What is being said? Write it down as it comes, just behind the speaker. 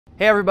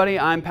Hey everybody,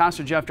 I'm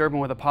Pastor Jeff Durbin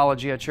with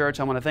Apologia Church.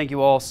 I want to thank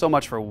you all so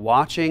much for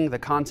watching the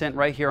content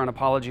right here on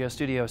Apologia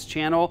Studios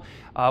channel.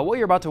 What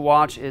you're about to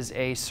watch is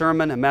a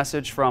sermon, a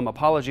message from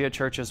Apologia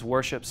Church's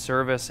worship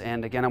service.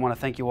 And again, I want to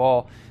thank you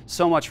all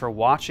so much for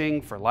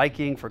watching, for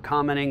liking, for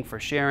commenting, for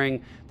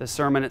sharing the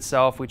sermon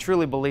itself. We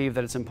truly believe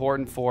that it's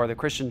important for the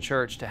Christian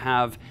church to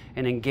have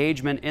an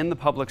engagement in the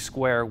public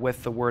square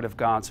with the Word of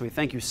God. So we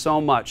thank you so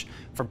much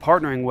for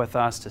partnering with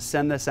us to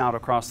send this out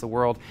across the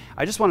world.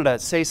 I just wanted to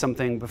say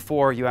something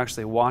before you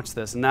actually watch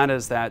this, and that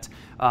is that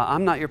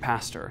I'm not your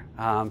pastor.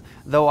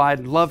 Though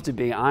I'd love to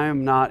be, I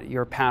am not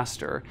your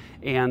pastor.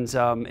 And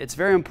it's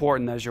very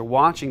important that as you're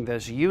watching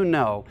this, you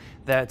know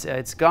that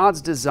it's God's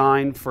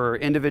design for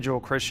individual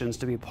Christians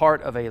to be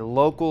part of a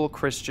local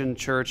Christian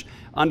church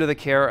under the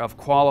care of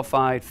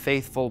qualified,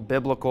 faithful,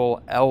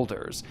 biblical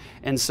elders.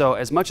 And so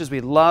as much as we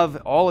love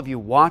all of you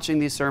watching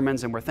these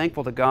sermons, and we're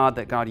thankful to God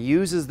that God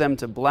uses them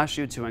to bless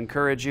you, to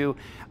encourage you,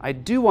 I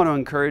do want to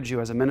encourage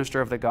you as a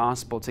minister of the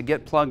gospel to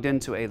get plugged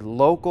into a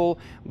local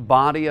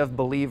body of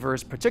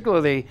believers,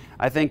 particularly,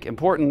 I think,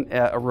 important,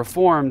 a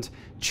Reformed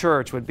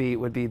church would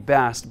be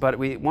best, but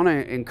we want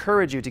to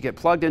encourage you to get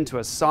plugged into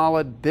a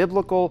solid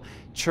biblical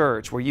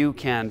church where you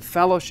can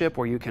fellowship,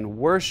 where you can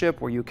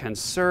worship, where you can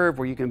serve,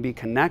 where you can be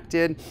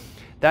connected.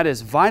 That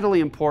is vitally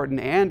important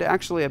and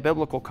actually a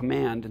biblical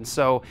command. And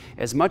so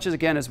as much as,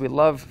 again, as we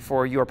love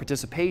for your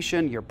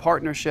participation, your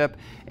partnership,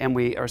 and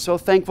we are so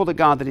thankful to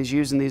God that He's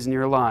using these in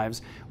your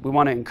lives, we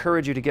want to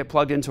encourage you to get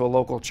plugged into a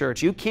local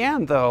church. You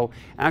can, though,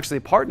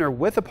 actually partner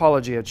with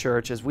Apologia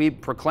Church as we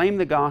proclaim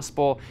the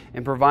gospel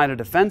and provide a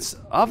defense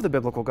of the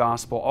biblical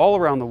gospel all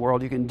around the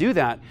world. You can do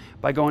that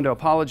by going to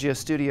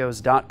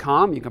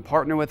apologiastudios.com. You can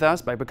partner with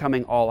us by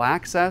becoming all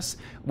access.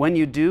 When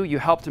you do, you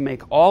help to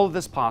make all of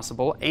this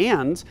possible,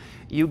 and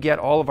you get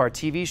all of our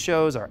TV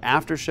shows, our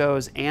after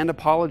shows, and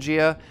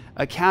Apologia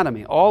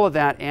Academy. All of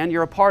that, and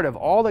you're a part of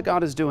all that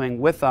God is doing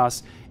with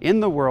us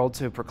in the world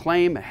to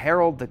proclaim,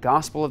 herald the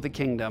gospel of the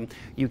kingdom.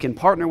 You can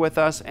partner with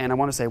us, and I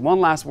want to say one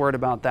last word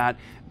about that.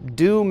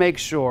 Do make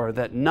sure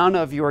that none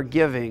of your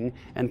giving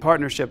and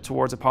partnership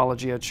towards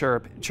Apologia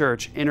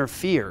Church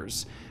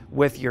interferes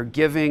with your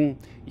giving,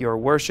 your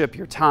worship,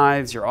 your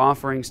tithes, your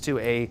offerings to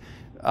a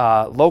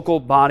local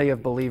body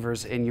of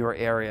believers in your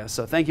area.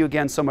 So thank you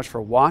again so much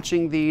for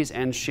watching these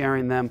and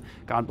sharing them.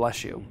 God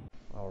bless you.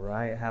 All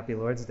right. Happy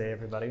Lord's Day,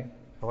 everybody.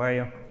 How are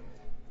you?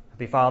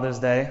 Happy Father's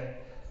Day.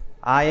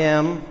 I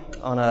am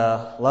on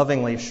a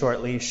lovingly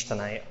short leash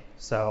tonight,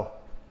 so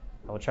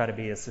I will try to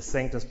be as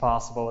succinct as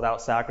possible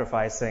without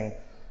sacrificing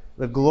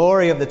the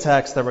glory of the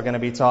text that we're going to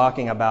be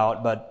talking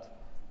about, but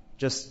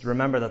just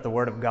remember that the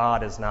Word of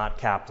God is not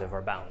captive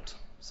or bound.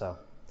 So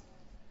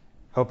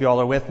hope you all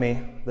are with me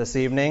this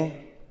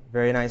evening.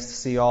 Very nice to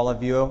see all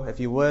of you. If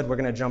you would, we're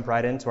going to jump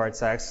right into our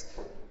text.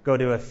 Go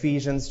to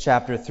Ephesians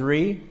chapter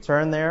 3.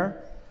 Turn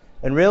there.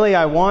 And really,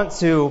 I want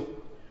to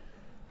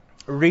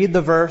read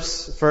the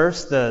verse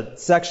first, the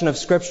section of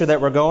Scripture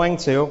that we're going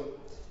to.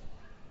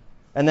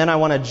 And then I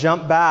want to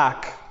jump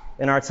back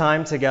in our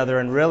time together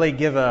and really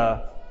give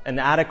an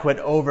adequate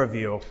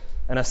overview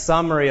and a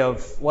summary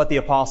of what the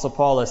Apostle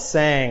Paul is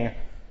saying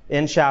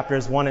in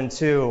chapters 1 and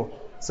 2.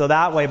 So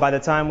that way, by the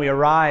time we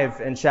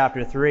arrive in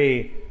chapter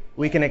 3,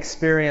 we can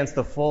experience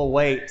the full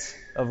weight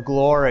of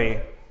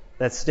glory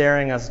that's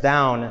staring us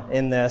down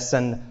in this.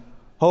 And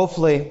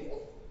hopefully,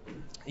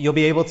 you'll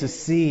be able to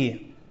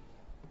see,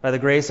 by the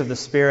grace of the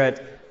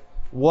Spirit,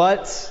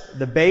 what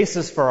the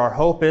basis for our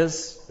hope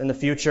is in the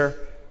future,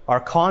 our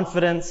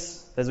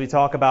confidence as we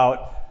talk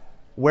about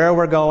where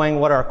we're going,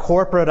 what our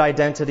corporate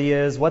identity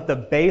is, what the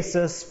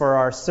basis for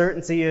our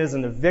certainty is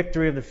in the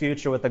victory of the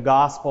future with the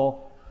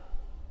gospel.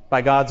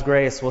 By God's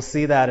grace, we'll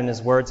see that in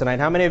His Word tonight.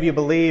 How many of you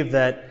believe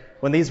that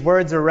when these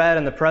words are read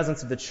in the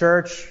presence of the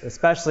church,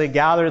 especially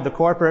gathered the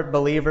corporate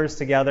believers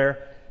together,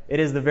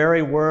 it is the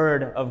very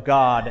Word of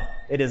God.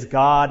 It is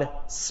God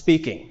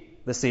speaking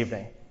this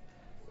evening.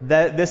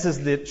 That this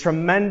is the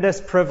tremendous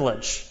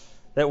privilege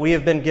that we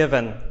have been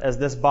given as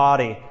this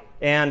body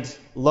and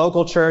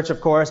local church,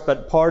 of course,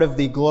 but part of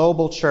the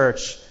global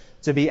church,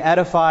 to be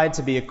edified,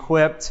 to be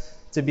equipped,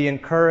 to be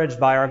encouraged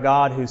by our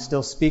God who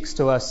still speaks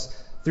to us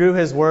through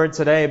His Word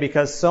today,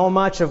 because so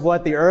much of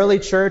what the early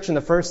church in the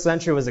first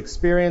century was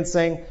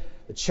experiencing,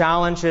 the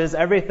challenges,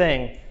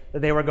 everything that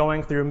they were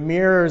going through,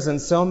 mirrors in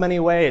so many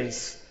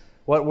ways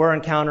what we're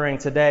encountering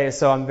today.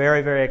 So I'm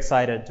very, very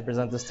excited to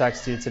present this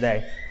text to you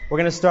today. We're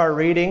going to start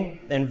reading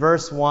in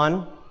verse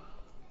 1,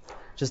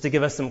 just to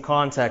give us some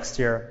context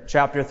here.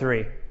 Chapter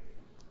 3.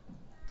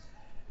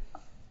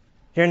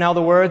 Hear now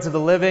the words of the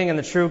living and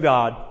the true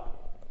God.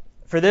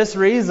 For this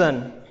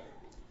reason,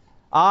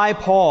 I,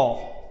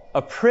 Paul,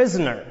 a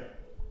prisoner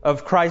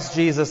of Christ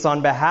Jesus,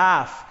 on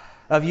behalf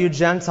of you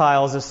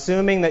Gentiles,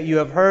 assuming that you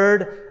have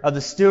heard of the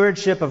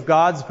stewardship of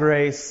God's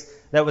grace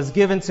that was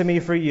given to me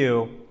for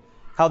you,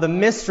 how the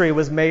mystery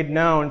was made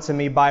known to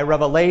me by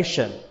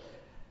revelation,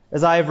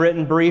 as I have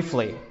written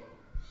briefly.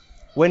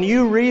 When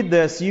you read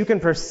this, you can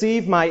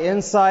perceive my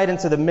insight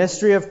into the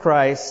mystery of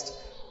Christ,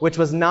 which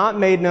was not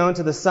made known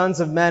to the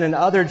sons of men in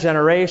other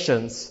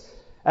generations,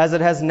 as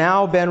it has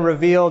now been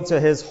revealed to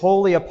his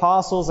holy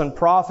apostles and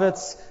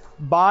prophets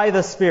by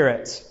the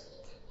Spirit.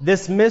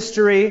 This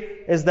mystery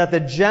is that the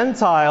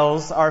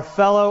Gentiles are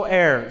fellow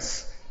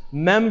heirs,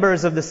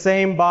 members of the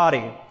same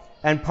body,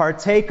 and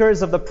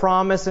partakers of the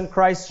promise in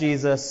Christ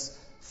Jesus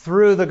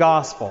through the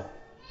gospel.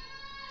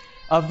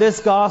 Of this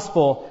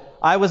gospel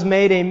I was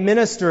made a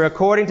minister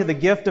according to the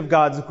gift of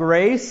God's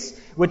grace,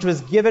 which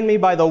was given me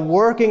by the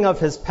working of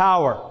his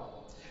power.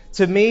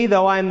 To me,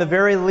 though I am the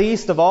very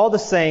least of all the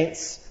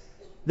saints,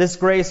 this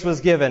grace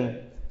was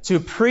given, to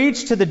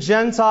preach to the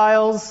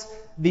Gentiles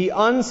the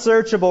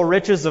unsearchable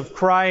riches of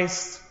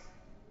Christ,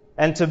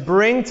 and to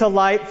bring to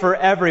light for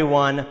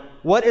everyone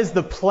what is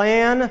the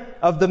plan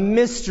of the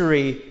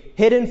mystery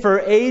hidden for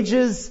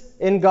ages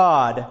in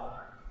God,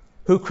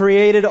 who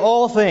created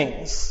all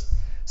things,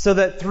 so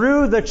that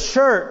through the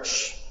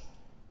church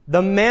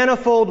the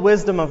manifold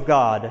wisdom of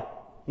God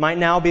might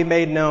now be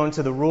made known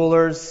to the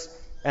rulers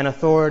and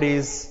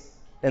authorities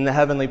in the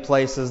heavenly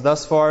places.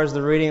 Thus far as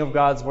the reading of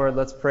God's Word,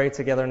 let's pray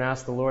together and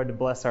ask the Lord to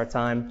bless our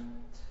time.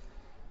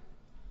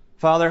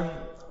 Father,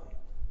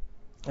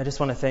 I just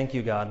want to thank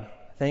you, God.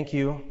 Thank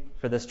you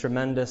for this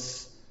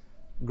tremendous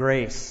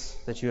grace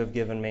that you have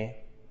given me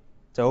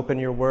to open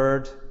your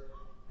Word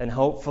and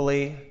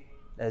hopefully,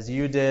 as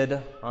you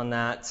did on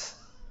that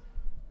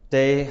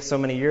day so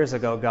many years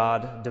ago,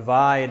 God,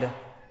 divide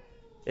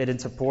it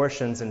into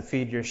portions and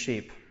feed your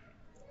sheep.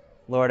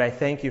 Lord, I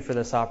thank you for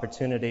this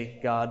opportunity,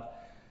 God.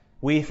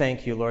 We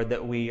thank you, Lord,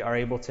 that we are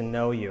able to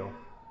know you,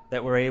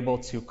 that we're able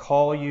to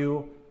call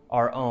you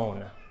our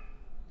own,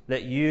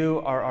 that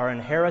you are our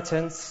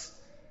inheritance,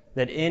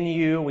 that in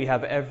you we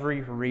have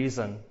every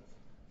reason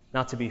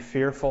not to be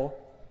fearful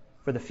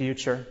for the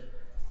future,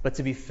 but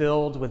to be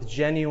filled with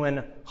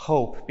genuine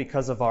hope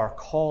because of our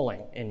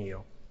calling in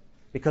you,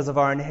 because of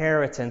our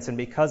inheritance, and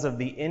because of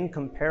the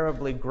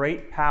incomparably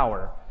great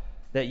power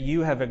that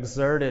you have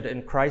exerted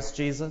in Christ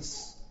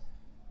Jesus,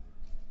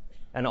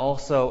 and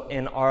also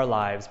in our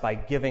lives by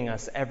giving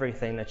us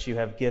everything that you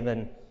have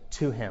given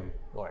to him,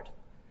 Lord.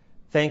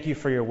 Thank you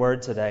for your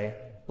word today.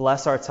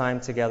 Bless our time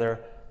together.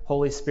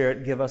 Holy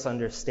Spirit, give us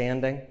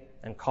understanding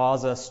and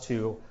cause us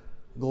to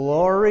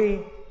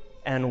glory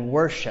and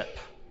worship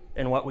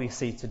in what we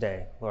see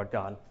today, Lord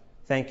God.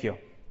 Thank you.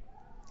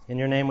 In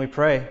your name we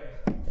pray.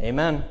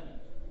 Amen.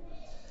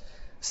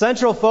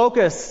 Central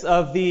focus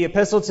of the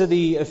epistle to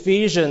the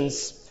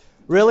Ephesians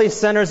really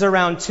centers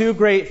around two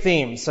great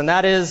themes, and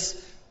that is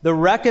the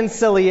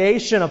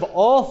reconciliation of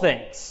all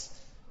things,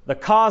 the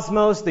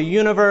cosmos, the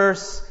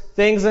universe,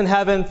 things in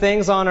heaven,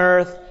 things on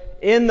earth,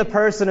 in the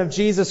person of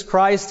Jesus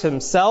Christ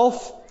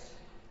himself,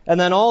 and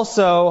then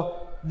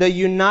also the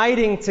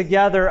uniting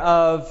together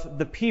of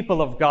the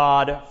people of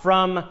God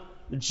from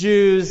the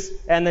Jews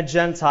and the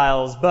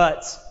Gentiles.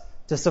 But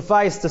to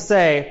suffice to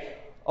say,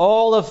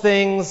 all of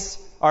things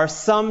are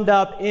summed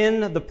up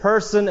in the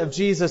person of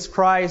Jesus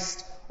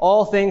Christ,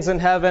 all things in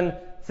heaven,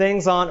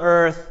 things on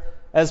earth.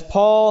 As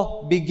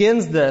Paul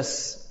begins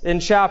this in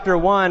chapter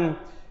 1,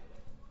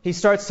 he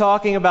starts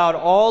talking about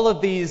all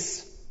of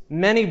these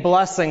many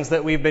blessings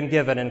that we've been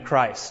given in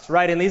Christ,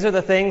 right? And these are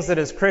the things that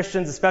as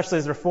Christians, especially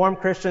as Reformed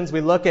Christians,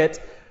 we look at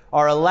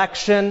our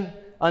election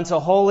unto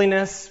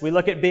holiness. We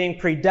look at being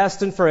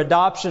predestined for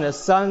adoption as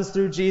sons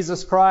through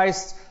Jesus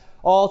Christ,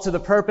 all to the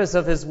purpose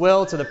of his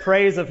will, to the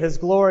praise of his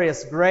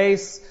glorious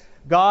grace.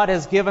 God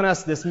has given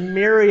us this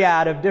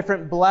myriad of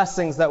different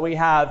blessings that we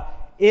have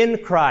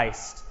in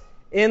Christ,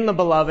 in the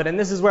beloved, and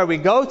this is where we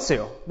go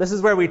to. This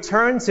is where we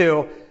turn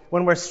to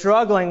when we're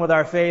struggling with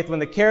our faith, when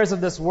the cares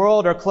of this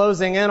world are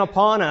closing in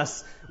upon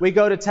us. We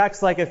go to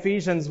texts like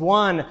Ephesians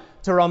 1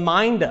 to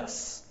remind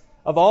us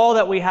of all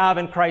that we have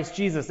in Christ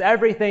Jesus,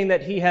 everything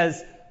that he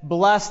has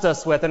blessed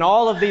us with, and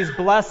all of these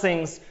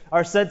blessings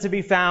are said to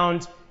be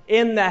found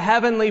in the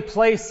heavenly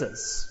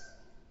places.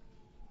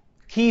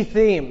 Key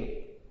theme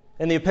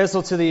in the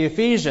epistle to the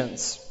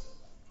Ephesians.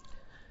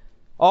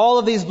 All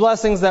of these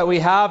blessings that we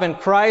have in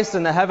Christ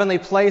in the heavenly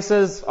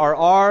places are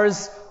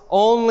ours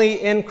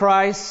only in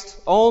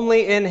Christ,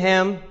 only in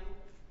him.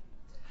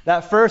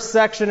 That first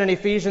section in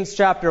Ephesians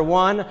chapter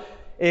 1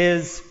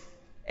 is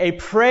a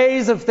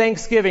praise of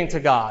thanksgiving to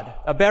God,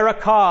 a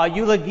barakah, a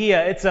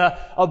eulogia. It's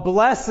a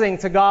blessing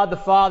to God the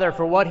Father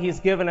for what he's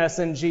given us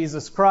in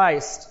Jesus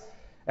Christ.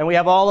 And we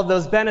have all of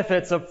those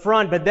benefits up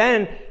front. But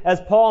then,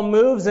 as Paul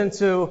moves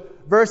into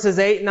verses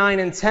 8, 9,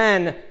 and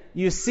 10,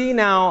 you see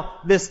now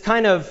this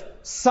kind of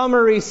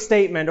summary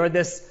statement, or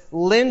this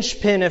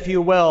linchpin, if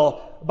you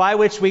will, by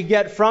which we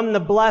get from the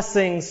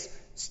blessings,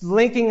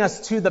 linking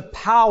us to the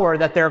power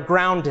that they're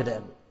grounded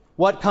in,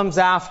 what comes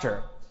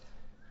after.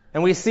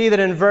 And we see that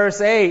in verse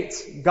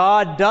 8,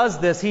 God does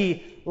this.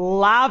 He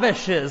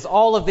lavishes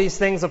all of these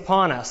things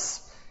upon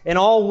us in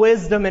all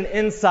wisdom and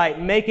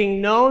insight,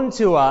 making known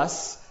to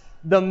us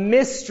the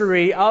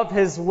mystery of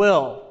his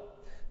will.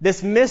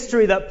 This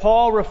mystery that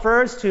Paul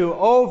refers to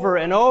over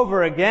and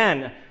over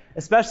again,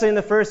 especially in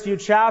the first few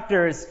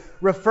chapters,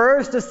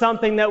 refers to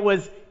something that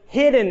was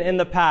hidden in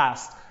the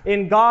past,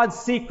 in God's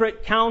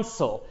secret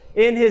counsel,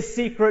 in his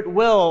secret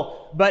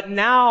will, but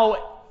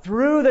now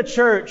through the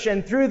church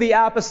and through the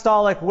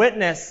apostolic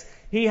witness,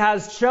 He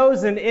has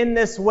chosen in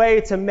this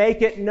way to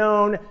make it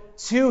known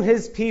to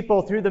His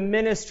people through the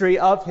ministry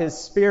of His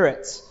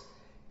Spirit.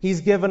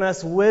 He's given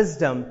us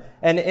wisdom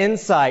and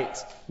insight,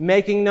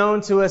 making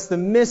known to us the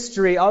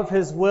mystery of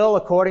His will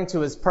according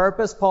to His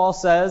purpose, Paul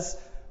says,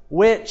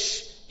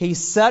 which He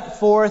set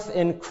forth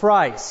in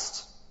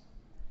Christ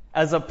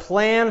as a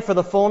plan for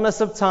the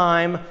fullness of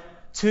time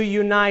to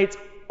unite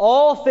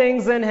all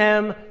things in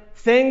Him,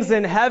 things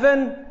in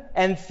heaven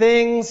and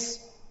things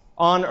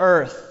on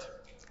earth.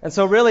 And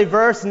so really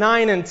verse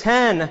 9 and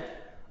 10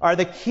 are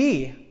the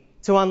key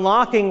to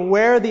unlocking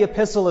where the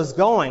epistle is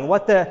going,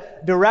 what the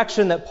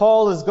direction that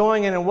Paul is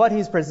going in and what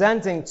he's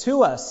presenting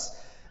to us.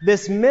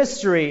 This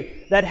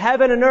mystery that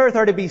heaven and earth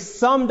are to be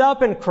summed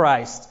up in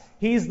Christ.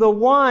 He's the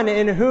one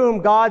in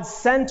whom God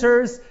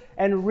centers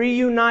and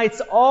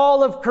reunites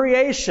all of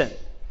creation.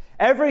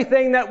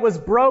 Everything that was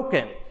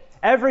broken,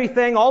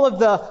 everything, all of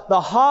the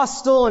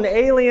hostile and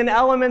alien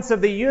elements of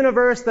the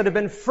universe that have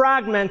been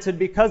fragmented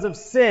because of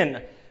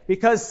sin,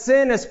 because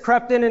sin has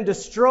crept in and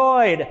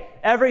destroyed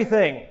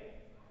everything.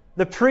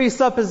 The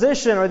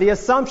presupposition or the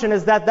assumption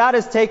is that that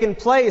has taken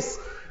place,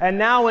 and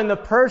now in the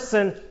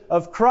person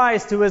of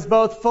Christ, who is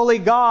both fully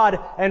God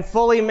and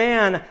fully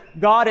man,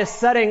 God is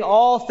setting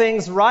all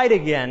things right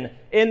again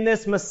in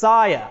this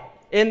Messiah,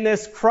 in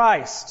this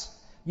Christ,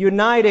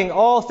 uniting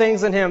all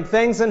things in Him,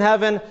 things in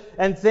heaven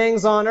and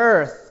things on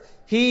earth.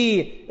 He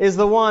is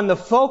the one, the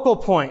focal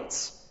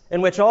point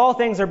in which all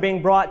things are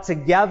being brought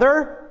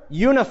together,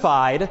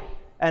 unified,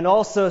 and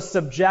also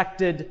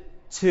subjected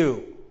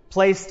to,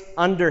 placed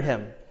under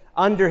Him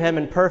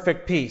in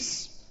perfect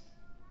peace.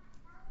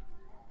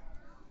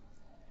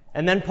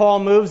 And then Paul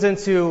moves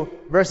into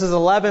verses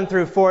 11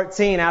 through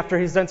 14 after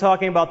he's done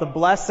talking about the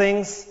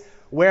blessings,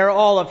 where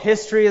all of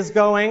history is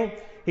going.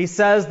 He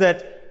says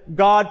that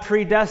God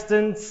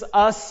predestines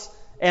us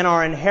and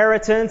our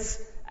inheritance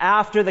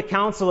after the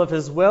counsel of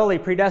His will. He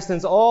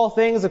predestines all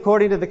things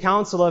according to the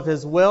counsel of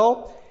His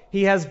will.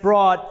 He has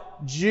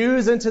brought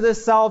Jews into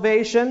this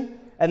salvation.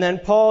 And then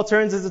Paul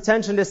turns his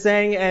attention to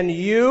saying, and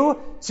you,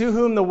 to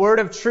whom the word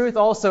of truth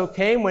also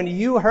came, when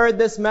you heard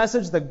this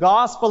message, the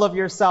gospel of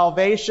your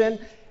salvation,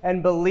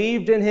 and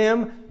believed in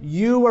Him,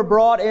 you were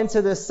brought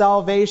into this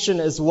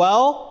salvation as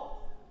well.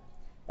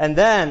 And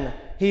then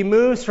he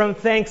moves from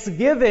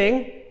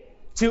thanksgiving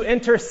to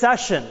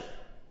intercession.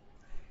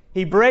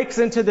 He breaks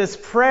into this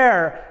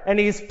prayer and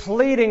he's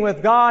pleading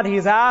with God.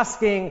 He's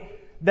asking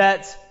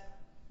that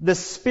the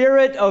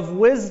spirit of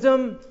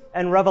wisdom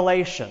and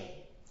revelation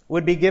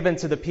would be given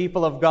to the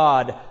people of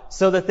God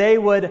so that they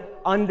would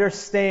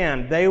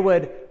understand, they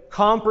would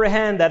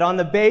comprehend that on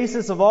the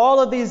basis of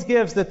all of these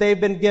gifts that they've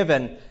been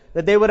given,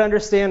 that they would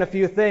understand a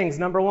few things.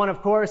 Number one,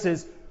 of course,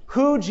 is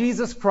who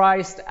Jesus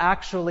Christ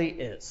actually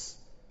is.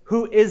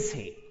 Who is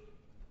He?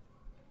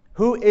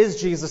 Who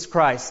is Jesus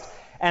Christ?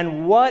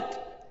 And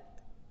what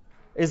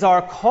is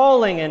our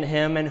calling in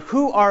Him, and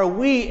who are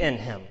we in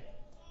Him?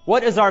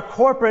 What is our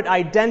corporate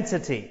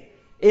identity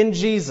in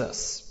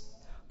Jesus?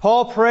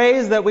 Paul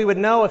prays that we would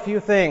know a few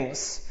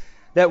things,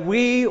 that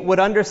we would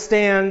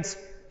understand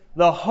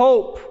the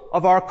hope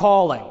of our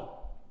calling,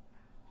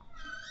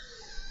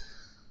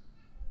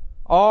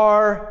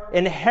 our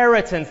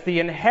inheritance, the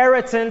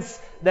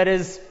inheritance that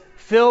is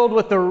filled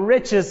with the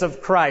riches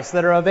of Christ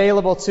that are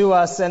available to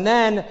us, and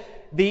then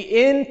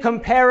the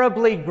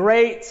incomparably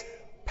great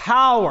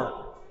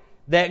power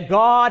that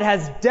God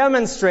has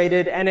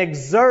demonstrated and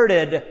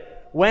exerted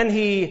when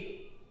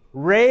He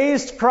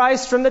raised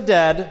Christ from the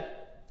dead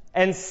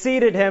and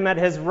seated Him at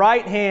His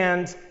right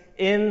hand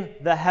in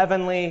the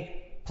heavenly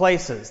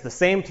places, the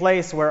same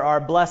place where our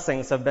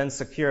blessings have been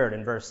secured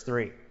in verse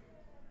 3.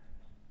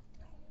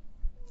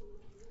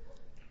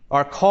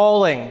 Our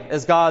calling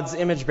as God's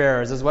image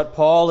bearers is what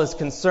Paul is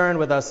concerned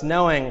with us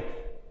knowing.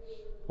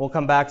 We'll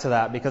come back to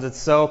that because it's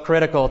so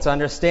critical to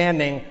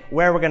understanding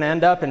where we're going to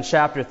end up in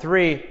chapter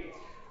 3.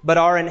 But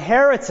our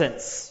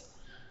inheritance,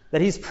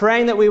 that he's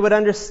praying that we would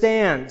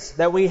understand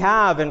that we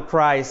have in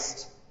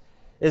Christ,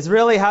 is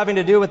really having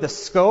to do with the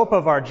scope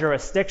of our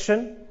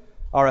jurisdiction,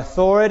 our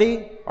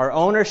authority, our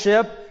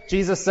ownership.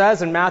 Jesus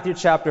says in Matthew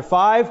chapter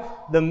 5,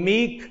 the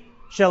meek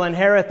shall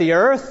inherit the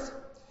earth.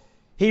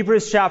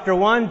 Hebrews chapter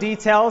 1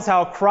 details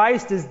how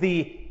Christ is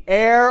the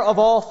heir of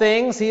all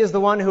things. He is the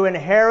one who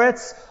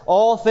inherits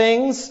all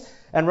things.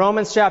 And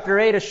Romans chapter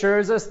 8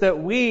 assures us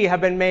that we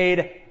have been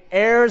made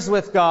heirs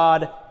with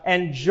God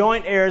and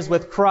joint heirs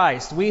with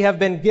Christ. We have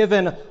been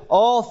given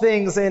all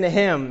things in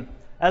Him.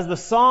 As the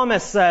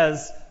psalmist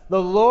says,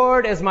 the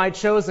Lord is my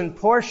chosen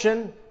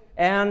portion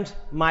and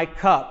my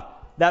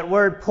cup. That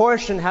word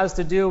portion has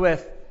to do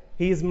with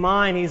He's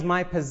mine, He's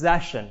my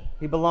possession.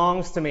 He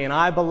belongs to me and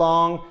I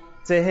belong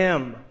to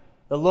Him.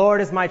 The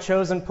Lord is my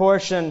chosen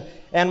portion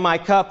and my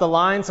cup. The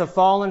lines have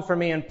fallen for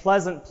me in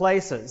pleasant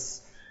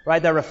places.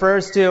 Right? That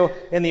refers to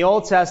in the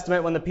Old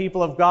Testament when the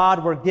people of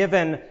God were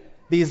given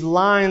these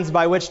lines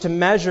by which to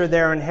measure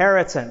their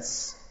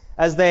inheritance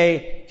as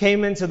they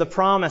came into the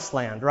promised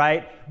land,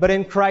 right? But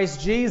in Christ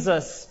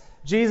Jesus,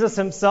 Jesus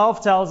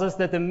Himself tells us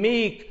that the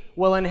meek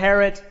will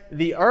inherit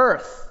the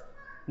earth,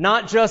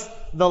 not just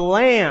the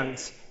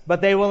land,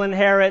 but they will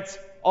inherit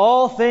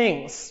all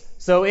things.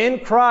 So in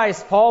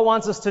Christ, Paul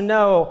wants us to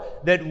know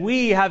that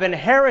we have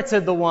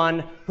inherited the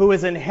one who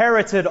has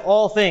inherited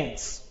all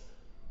things.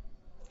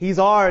 He's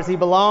ours. He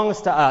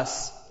belongs to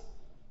us.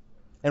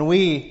 And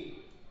we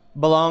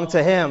belong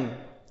to him.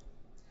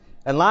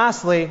 And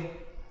lastly,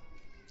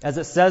 as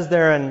it says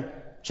there in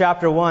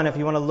chapter 1, if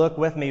you want to look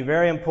with me,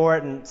 very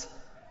important.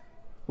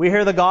 We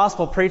hear the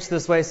gospel preached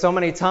this way so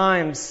many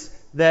times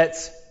that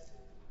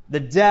the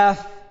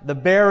death, the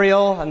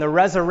burial, and the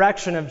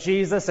resurrection of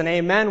Jesus, and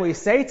amen, we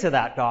say to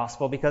that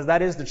gospel because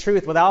that is the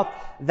truth. Without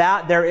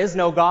that, there is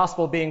no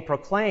gospel being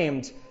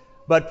proclaimed.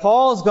 But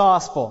Paul's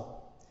gospel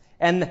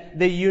and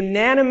the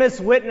unanimous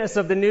witness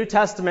of the New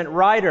Testament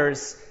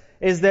writers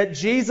is that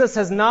Jesus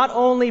has not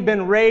only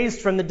been raised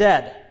from the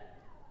dead,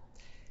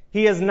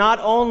 he has not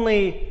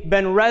only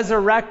been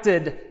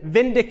resurrected,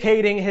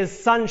 vindicating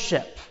his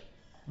sonship,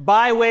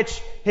 by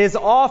which his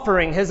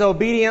offering, his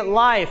obedient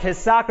life, his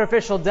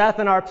sacrificial death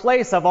in our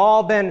place have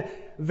all been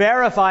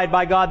verified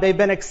by God. They've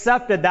been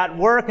accepted. That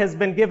work has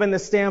been given the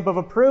stamp of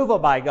approval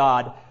by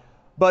God.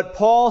 But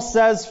Paul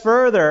says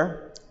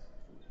further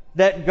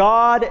that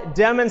God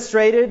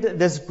demonstrated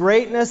this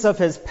greatness of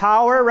his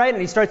power, right?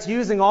 And he starts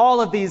using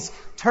all of these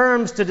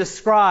terms to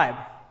describe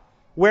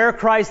where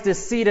Christ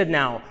is seated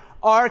now.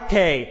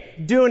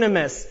 Arche,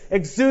 dunamis,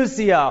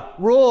 exousia,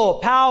 rule,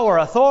 power,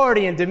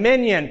 authority, and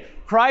dominion.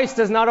 Christ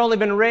has not only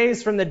been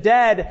raised from the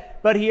dead,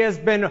 but he has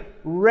been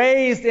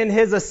raised in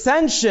his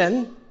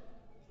ascension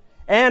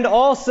and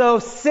also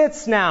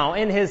sits now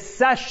in his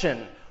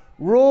session,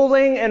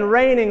 ruling and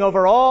reigning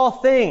over all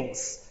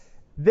things.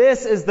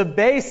 This is the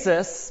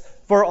basis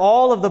for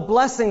all of the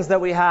blessings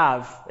that we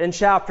have in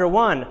chapter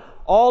 1.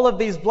 All of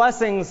these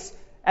blessings,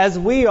 as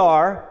we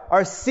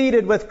are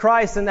seated with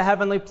Christ in the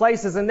heavenly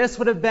places. And this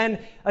would have been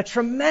a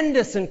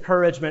tremendous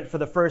encouragement for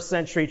the first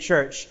century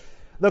church.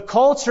 The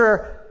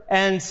culture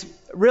and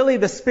really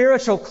the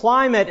spiritual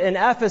climate in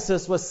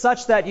Ephesus was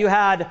such that you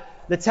had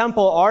the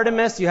temple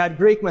Artemis, you had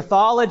Greek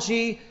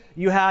mythology,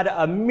 you had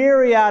a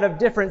myriad of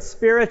different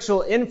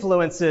spiritual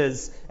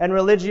influences and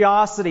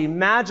religiosity,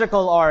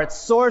 magical arts,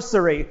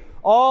 sorcery,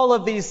 all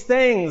of these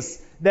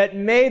things that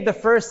made the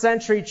first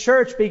century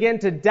church begin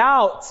to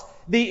doubt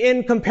the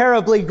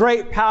incomparably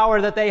great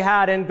power that they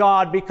had in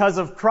God because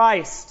of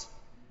Christ.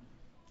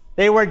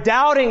 They were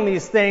doubting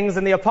these things,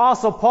 and the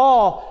Apostle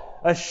Paul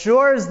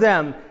assures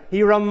them,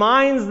 he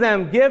reminds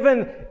them,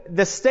 given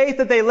the state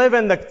that they live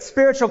in, the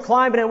spiritual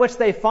climate in which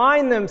they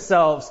find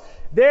themselves,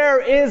 there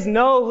is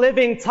no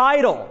living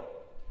title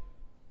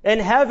in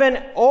heaven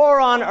or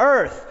on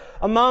earth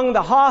among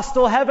the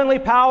hostile heavenly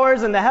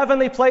powers and the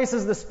heavenly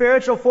places, the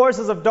spiritual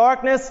forces of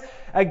darkness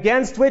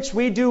against which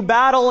we do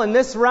battle in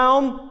this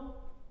realm,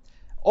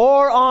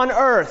 or on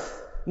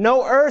earth.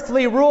 No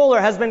earthly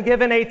ruler has been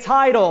given a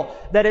title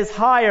that is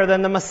higher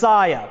than the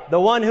Messiah, the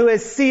one who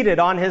is seated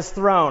on his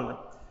throne.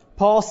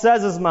 Paul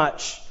says as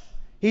much.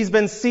 He's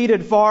been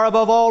seated far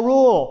above all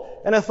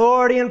rule and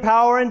authority and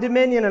power and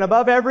dominion and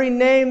above every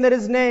name that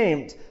is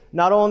named,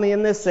 not only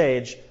in this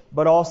age,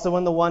 but also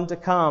in the one to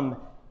come.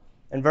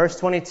 In verse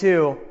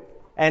 22,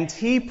 and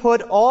he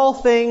put all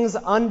things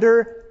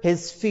under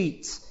his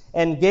feet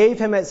and gave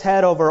him its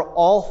head over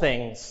all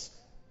things.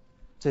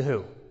 To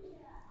who?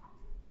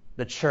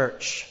 The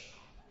church,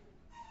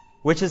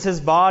 which is his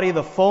body,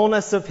 the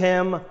fullness of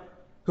him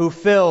who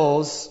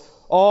fills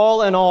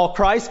all in all.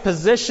 Christ's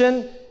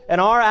position and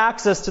our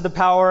access to the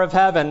power of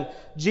heaven.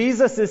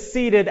 Jesus is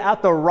seated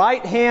at the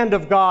right hand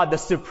of God, the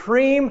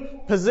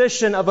supreme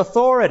position of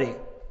authority.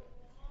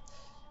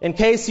 In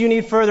case you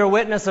need further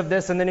witness of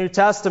this in the New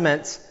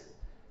Testament,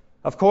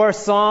 of course,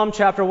 Psalm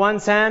chapter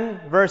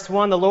 110, verse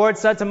 1, the Lord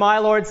said to my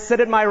Lord, sit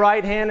at my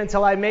right hand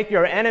until I make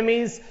your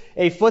enemies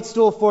a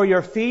footstool for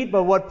your feet.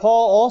 But what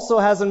Paul also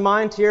has in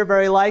mind here,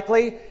 very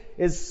likely,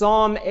 is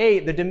Psalm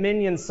 8, the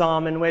dominion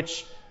psalm, in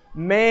which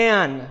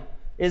man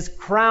is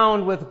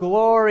crowned with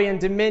glory and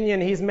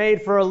dominion. He's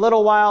made for a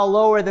little while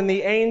lower than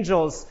the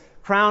angels,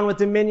 crowned with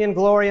dominion,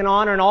 glory, and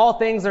honor, and all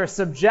things are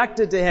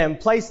subjected to him,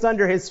 placed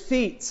under his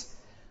feet.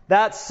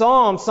 That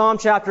psalm, Psalm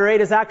chapter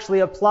 8, is actually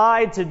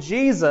applied to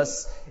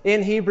Jesus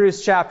in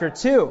Hebrews chapter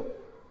 2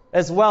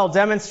 as well,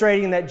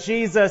 demonstrating that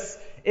Jesus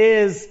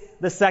is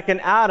the second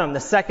Adam, the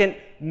second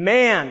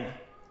man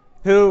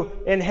who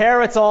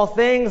inherits all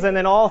things, and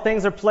then all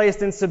things are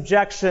placed in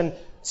subjection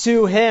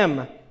to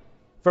him.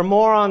 For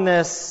more on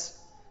this,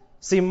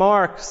 see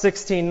Mark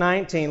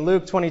 16:19,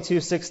 Luke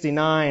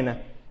 22:69,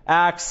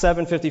 Acts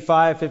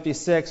 7:55,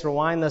 56.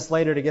 Rewind this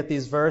later to get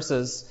these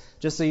verses,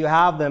 just so you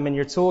have them in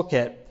your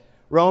toolkit.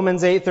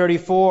 Romans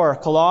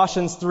 8:34,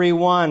 Colossians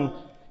 3:1,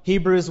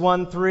 Hebrews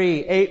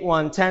 1:3,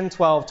 8:1,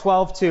 10:12,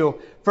 12:2,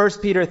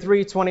 1 Peter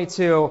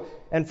 3:22,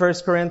 and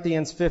 1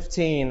 Corinthians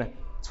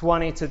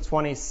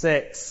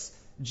 15:20-26.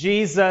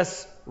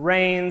 Jesus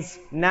reigns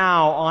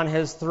now on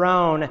his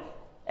throne,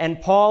 and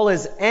Paul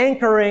is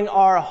anchoring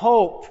our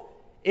hope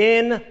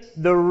in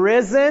the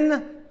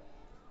risen,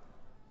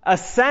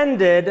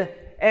 ascended,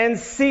 and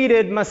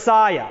seated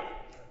Messiah.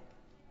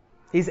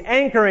 He's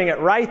anchoring it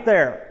right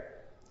there.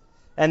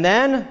 And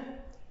then,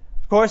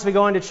 of course, we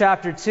go into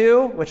chapter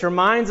 2, which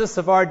reminds us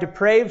of our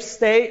depraved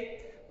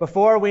state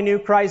before we knew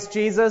Christ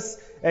Jesus.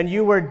 And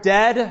you were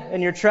dead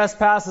in your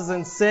trespasses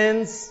and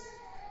sins,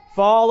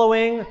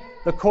 following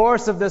the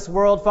course of this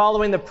world,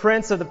 following the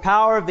prince of the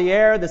power of the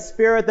air, the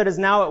spirit that is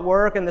now at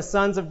work in the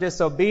sons of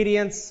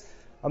disobedience,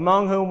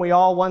 among whom we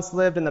all once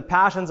lived in the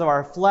passions of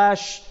our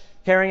flesh,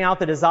 carrying out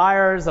the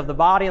desires of the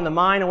body and the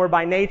mind, and were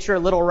by nature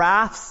little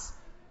wraths.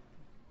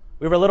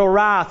 We were little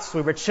wraths.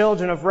 We were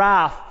children of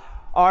wrath.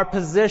 Our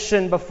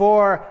position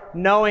before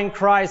knowing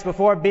Christ,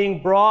 before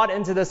being brought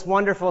into this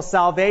wonderful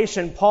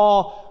salvation,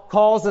 Paul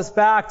calls us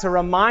back to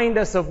remind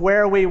us of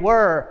where we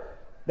were,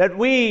 that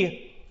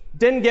we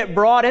didn't get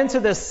brought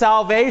into this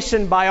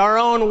salvation by our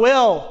own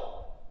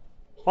will,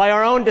 by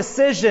our own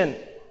decision,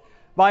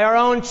 by our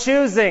own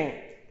choosing,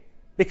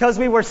 because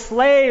we were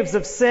slaves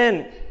of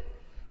sin,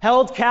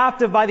 held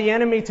captive by the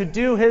enemy to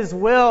do his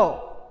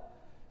will,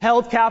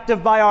 held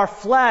captive by our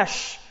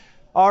flesh,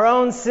 our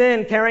own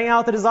sin, carrying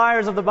out the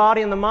desires of the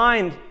body and the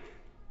mind.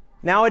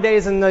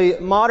 Nowadays, in the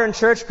modern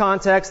church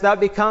context, that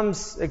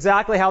becomes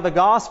exactly how the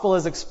gospel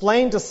is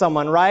explained to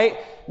someone, right?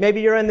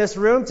 Maybe you're in this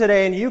room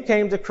today and you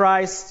came to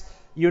Christ.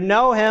 You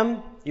know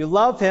Him, you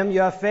love Him,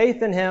 you have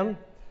faith in Him,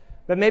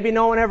 but maybe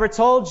no one ever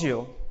told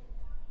you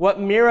what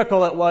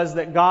miracle it was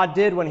that God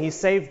did when He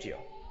saved you.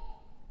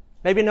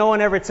 Maybe no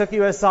one ever took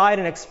you aside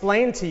and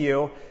explained to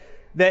you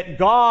that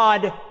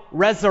God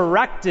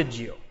resurrected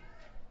you.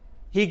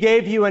 He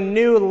gave you a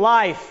new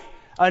life,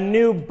 a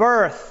new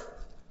birth.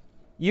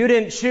 You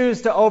didn't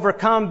choose to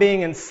overcome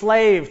being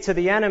enslaved to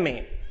the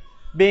enemy,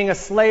 being a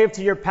slave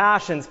to your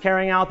passions,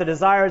 carrying out the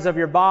desires of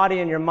your body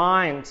and your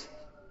mind.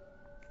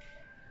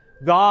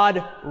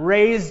 God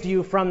raised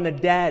you from the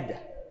dead.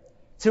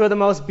 Two of the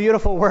most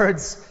beautiful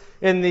words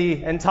in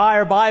the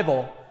entire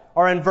Bible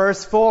are in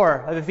verse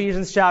 4 of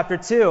Ephesians chapter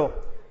 2.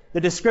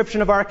 The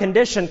description of our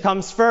condition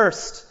comes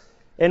first,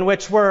 in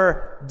which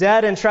we're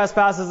dead in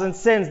trespasses and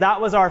sins.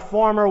 That was our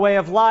former way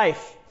of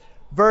life.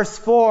 Verse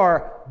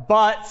 4,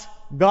 but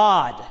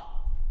God,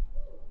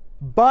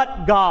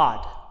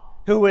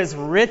 who is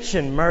rich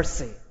in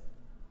mercy.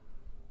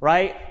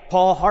 Right?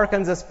 Paul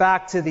hearkens us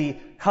back to the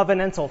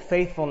covenantal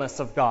faithfulness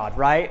of God,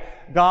 right?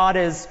 God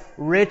is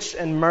rich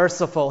and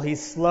merciful.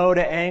 He's slow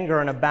to anger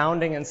and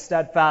abounding in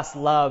steadfast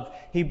love.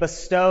 He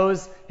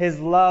bestows His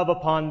love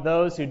upon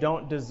those who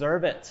don't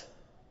deserve it,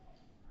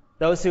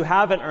 those who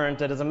haven't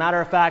earned it. As a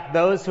matter of fact,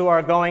 those who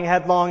are going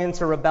headlong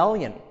into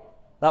rebellion.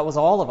 That was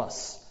all of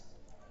us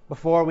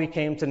before we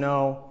came to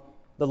know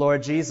the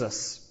Lord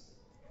Jesus.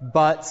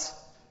 But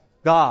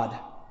God.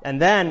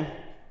 And then,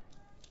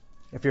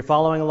 if you're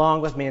following along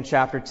with me in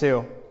chapter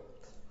 2,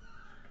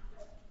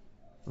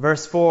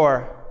 verse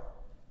 4,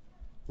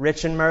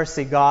 rich in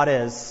mercy God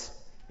is,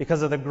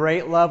 because of the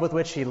great love with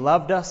which He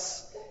loved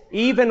us.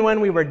 Even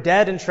when we were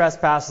dead in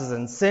trespasses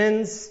and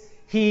sins,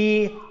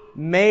 He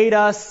made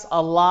us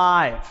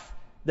alive.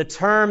 The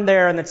term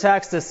there in the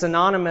text is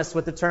synonymous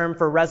with the term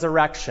for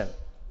resurrection.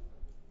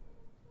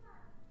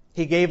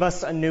 He gave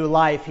us a new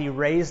life. He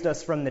raised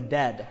us from the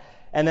dead.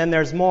 And then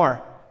there's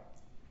more.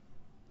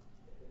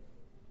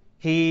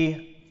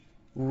 He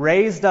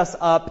raised us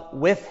up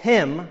with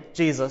Him,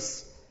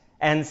 Jesus,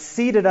 and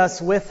seated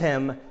us with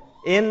Him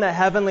in the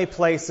heavenly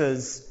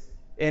places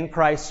in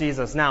Christ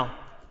Jesus. Now,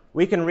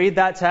 we can read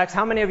that text.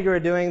 How many of you are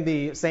doing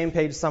the same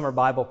page summer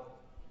Bible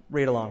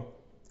read along?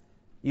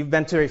 You've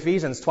been to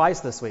Ephesians twice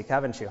this week,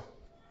 haven't you?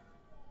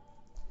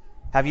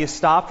 Have you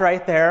stopped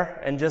right there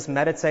and just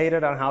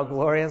meditated on how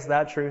glorious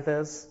that truth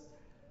is?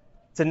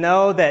 To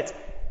know that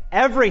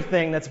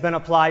everything that's been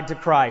applied to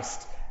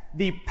Christ,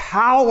 the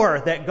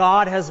power that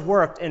God has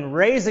worked in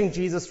raising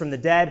Jesus from the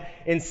dead,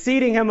 in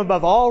seating Him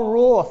above all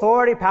rule,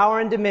 authority, power,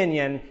 and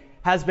dominion,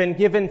 has been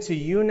given to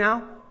you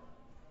now?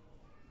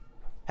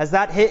 Has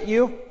that hit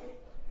you?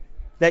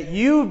 That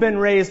you've been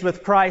raised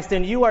with Christ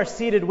and you are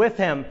seated with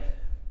Him.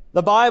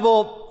 The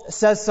Bible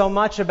says so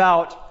much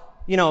about,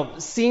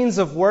 scenes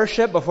of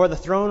worship before the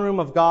throne room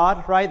of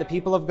God, right? The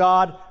people of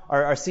God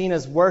are seen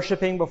as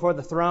worshiping before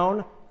the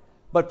throne.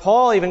 But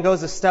Paul even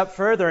goes a step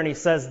further and he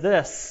says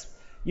this: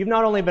 you've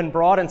not only been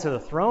brought into the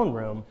throne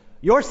room,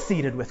 you're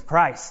seated with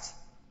Christ.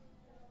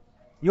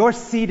 You're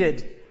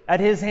seated at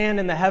His hand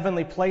in the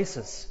heavenly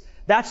places.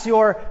 That's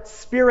your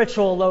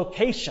spiritual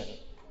location.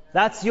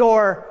 That's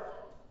your,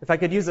 if I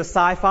could use a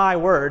sci-fi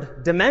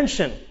word,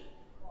 dimension.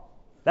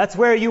 That's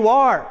where you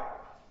are.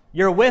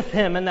 You're with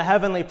Him in the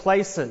heavenly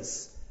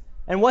places.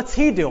 And what's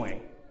He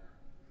doing?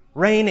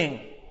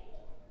 Reigning.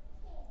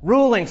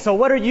 Ruling. So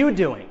what are you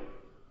doing?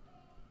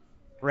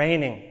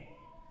 Reigning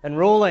and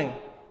ruling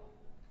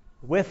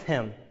with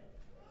Him.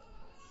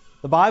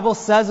 The Bible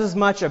says as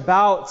much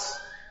about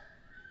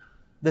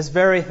this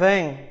very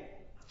thing.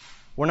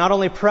 We're not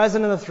only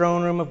present in the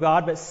throne room of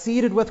God, but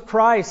seated with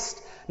Christ.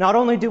 Not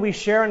only do we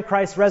share in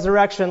Christ's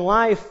resurrection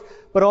life,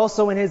 but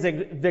also in His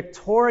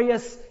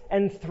victorious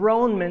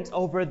enthronement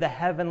over the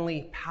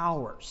heavenly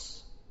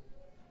powers.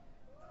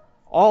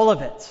 All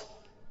of it.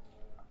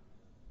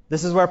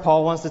 This is where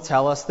Paul wants to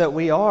tell us that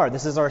we are.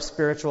 This is our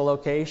spiritual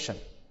location,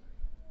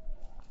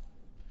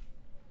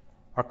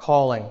 our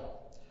calling.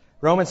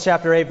 Romans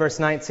chapter 8, verse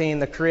 19,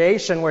 the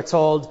creation, we're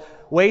told,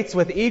 waits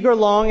with eager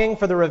longing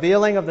for the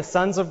revealing of the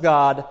sons of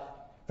God.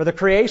 For the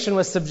creation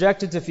was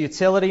subjected to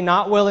futility,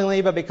 not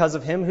willingly, but because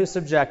of him who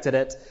subjected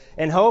it,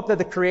 in hope that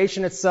the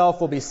creation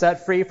itself will be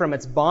set free from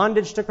its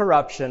bondage to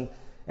corruption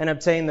and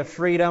obtain the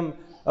freedom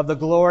of the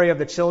glory of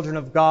the children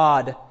of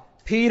God.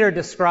 Peter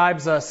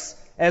describes us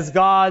as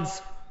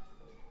God's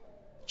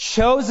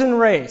chosen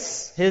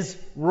race, his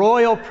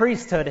royal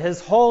priesthood,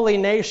 his holy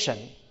nation.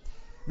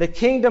 The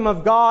kingdom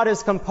of God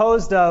is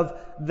composed of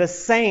the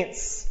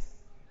saints,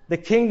 the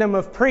kingdom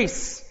of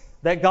priests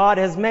that God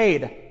has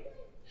made,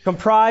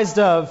 comprised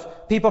of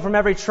people from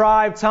every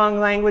tribe, tongue,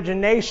 language, and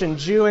nation,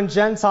 Jew and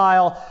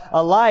Gentile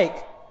alike.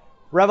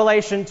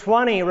 Revelation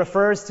 20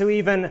 refers to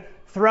even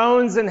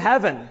thrones in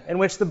heaven in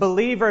which the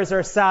believers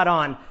are sat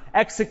on,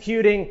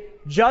 executing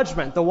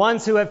judgment, the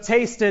ones who have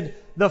tasted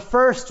the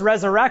first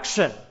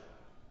resurrection,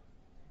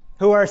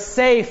 who are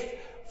safe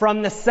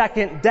from the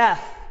second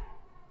death.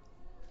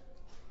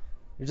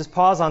 You just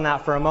pause on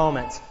that for a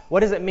moment. What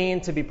does it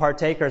mean to be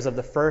partakers of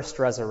the first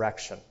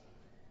resurrection?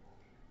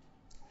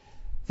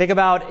 Think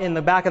about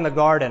back in the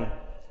garden,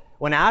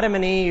 when Adam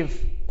and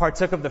Eve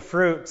partook of the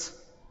fruit,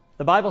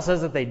 the Bible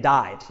says that they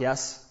died,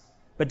 yes?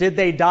 But did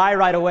they die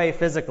right away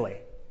physically?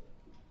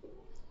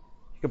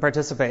 You can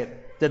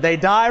participate. Did they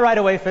die right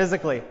away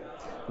physically?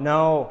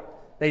 No.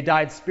 They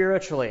died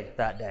spiritually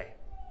that day.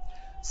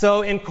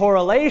 So in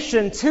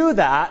correlation to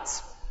that,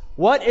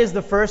 what is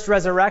the first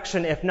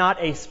resurrection if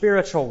not a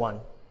spiritual one?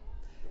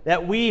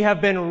 That we have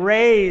been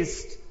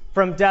raised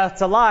from death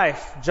to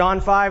life.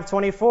 John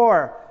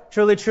 5:24.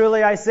 Truly,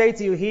 truly, I say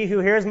to you, he who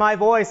hears my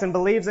voice and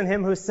believes in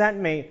him who sent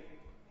me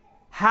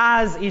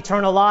has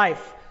eternal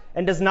life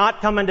and does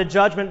not come into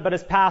judgment, but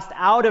is passed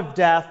out of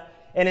death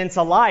and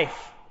into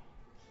life.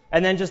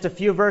 And then just a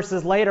few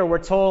verses later, we're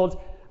told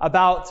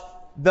about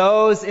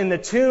those in the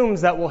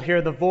tombs that will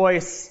hear the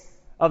voice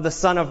of the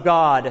Son of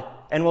God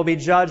and will be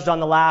judged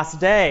on the last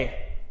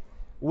day.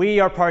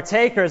 We are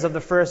partakers of the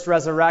first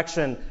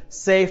resurrection,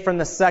 safe from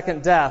the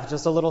second death.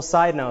 Just a little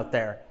side note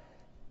there.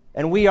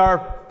 And we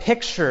are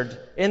pictured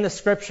in the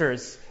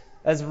Scriptures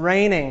as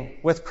reigning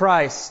with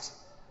Christ.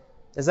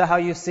 Is that how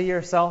you see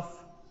yourself?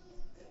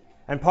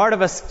 And part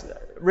of us,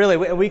 really,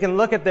 we can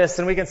look at this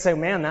and we can say,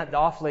 man, that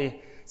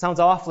sounds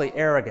awfully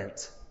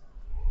arrogant.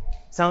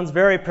 Sounds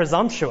very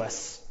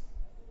presumptuous.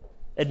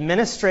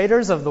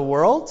 Administrators of the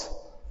world?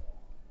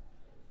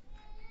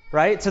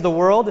 Right? To the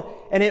world.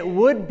 And it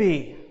would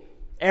be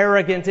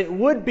arrogant, it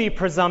would be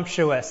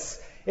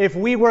presumptuous if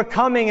we were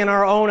coming in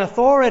our own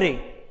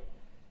authority.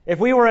 If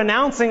we were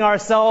announcing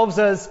ourselves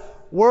as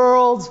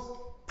world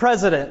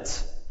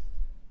president,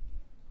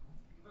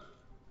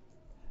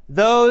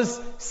 those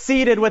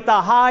seated with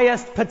the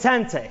highest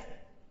potente,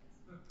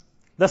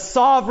 the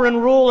sovereign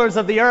rulers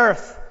of the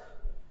earth.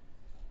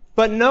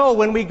 But no,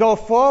 when we go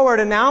forward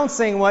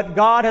announcing what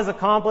God has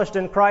accomplished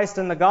in Christ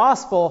in the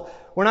gospel,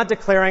 we're not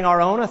declaring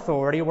our own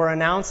authority. We're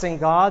announcing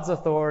God's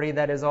authority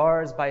that is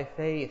ours by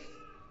faith.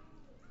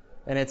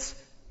 And it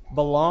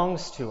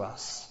belongs to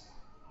us.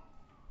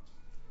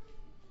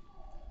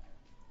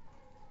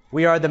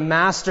 We are the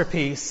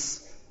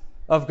masterpiece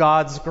of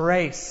God's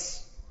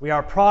grace. We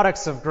are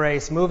products of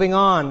grace. Moving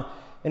on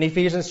in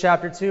Ephesians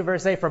chapter 2,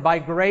 verse 8, for by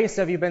grace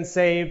have you been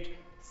saved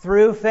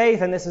through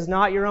faith, and this is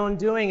not your own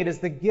doing. It is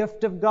the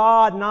gift of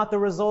God, not the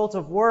result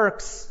of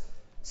works,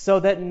 so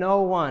that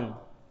no one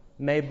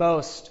may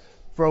boast.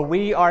 For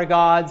we are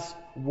God's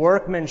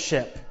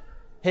workmanship,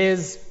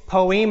 His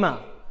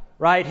poema,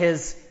 right?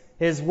 His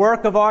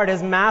work of art,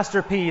 His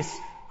masterpiece,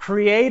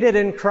 created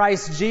in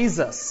Christ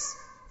Jesus.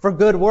 For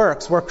good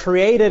works. We're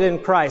created in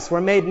Christ.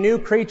 We're made new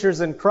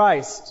creatures in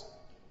Christ.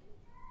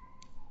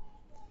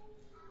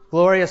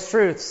 Glorious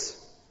truths.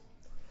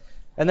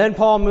 And then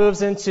Paul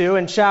moves into,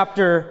 in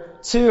chapter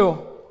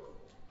 2,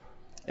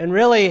 and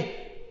really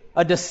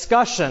a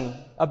discussion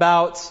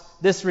about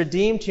this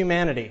redeemed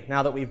humanity,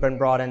 now that we've been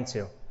brought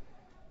into.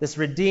 This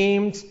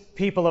redeemed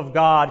people of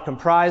God,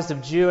 comprised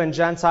of Jew and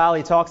Gentile.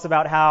 He talks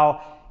about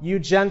how you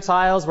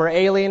Gentiles were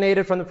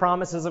alienated from the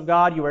promises of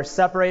God. You were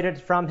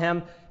separated from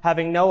Him,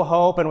 having no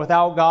hope and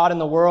without God in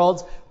the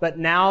world. But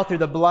now, through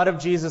the blood of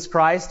Jesus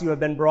Christ, you have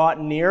been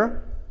brought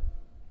near.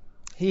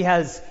 He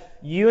has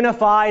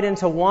unified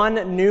into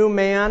one new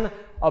man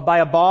by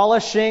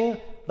abolishing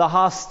the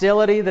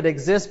hostility that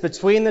exists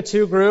between the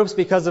two groups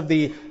because of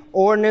the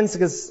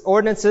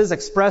ordinances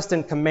expressed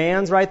in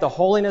commands, right? The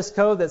holiness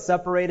code that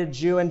separated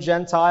Jew and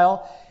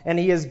Gentile. And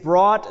He has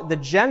brought the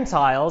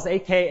Gentiles,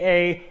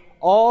 aka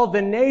all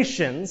the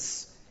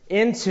nations,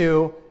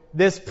 into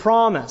this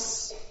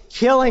promise,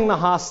 killing the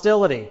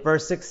hostility.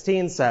 Verse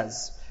 16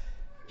 says,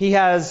 He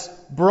has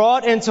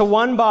brought into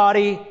one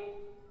body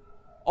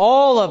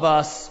all of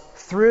us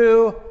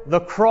through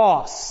the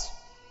cross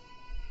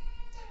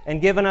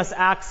and given us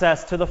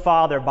access to the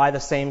Father by the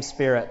same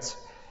Spirit.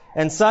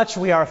 And such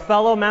we are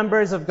fellow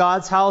members of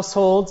God's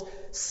household,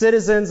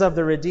 citizens of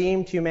the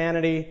redeemed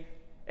humanity,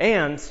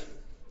 and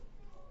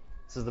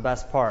This is the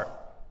best part.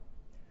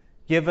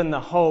 Given the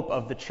hope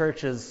of the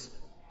church's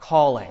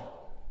calling.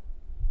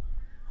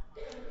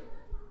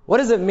 What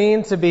does it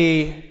mean to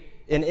be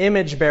an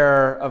image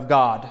bearer of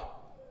God?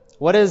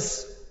 What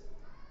is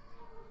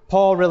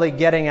Paul really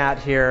getting at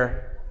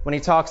here when he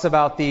talks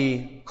about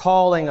the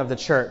calling of the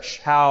church?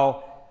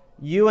 How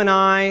you and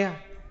I,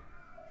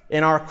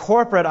 in our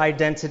corporate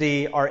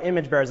identity, are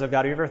image bearers of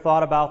God. Have you ever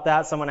thought about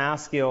that? Someone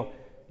asks you,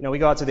 we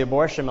go out to the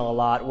abortion mill a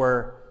lot.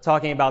 We're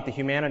talking about the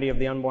humanity of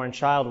the unborn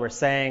child. We're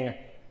saying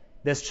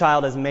this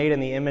child is made in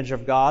the image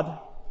of God,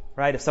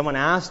 right? If someone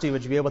asked you,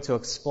 would you be able to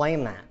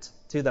explain that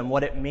to them,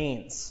 what it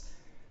means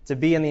to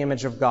be in the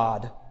image of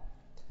God?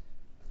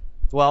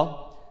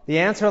 Well, the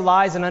answer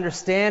lies in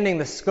understanding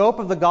the scope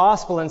of the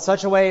gospel in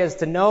such a way as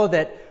to know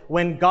that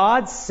when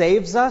God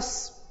saves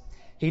us,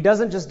 He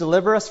doesn't just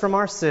deliver us from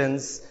our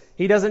sins.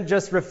 He doesn't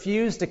just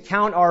refuse to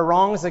count our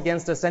wrongs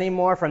against us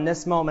anymore from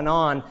this moment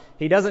on.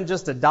 He doesn't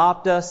just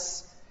adopt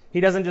us. He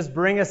doesn't just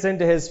bring us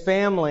into His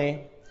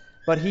family,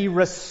 but He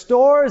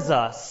restores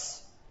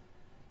us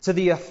to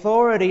the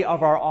authority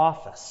of our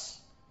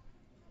office,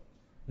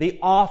 the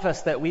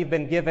office that we've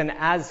been given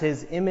as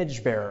His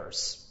image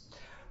bearers.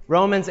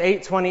 Romans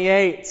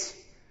 8:28,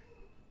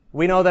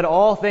 we know that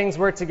all things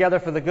work together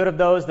for the good of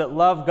those that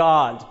love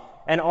God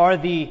and are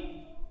the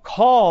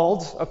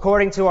called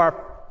according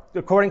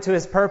to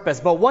His purpose.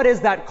 But what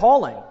is that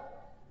calling?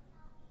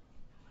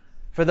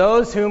 For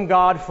those whom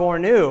God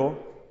foreknew,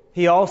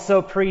 He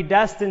also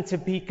predestined to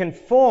be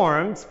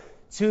conformed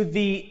to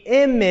the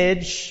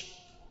image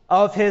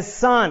of His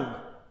Son.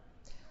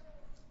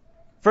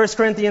 1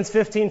 Corinthians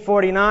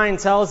 15:49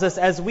 tells us,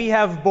 as we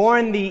have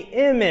borne the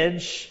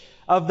image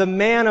of the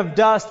man of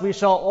dust, we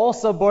shall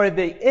also bear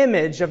the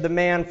image of the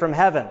man from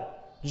heaven,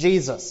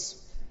 Jesus.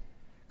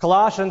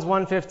 Colossians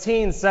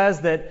 1:15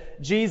 says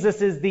that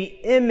Jesus is the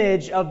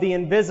image of the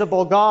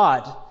invisible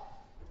God.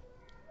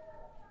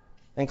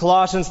 And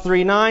Colossians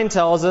 3:9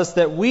 tells us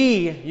that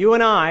you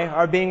and I,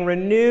 are being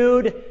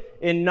renewed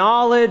in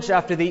knowledge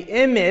after the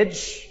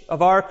image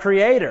of our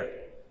Creator.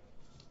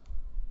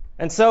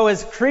 And so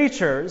as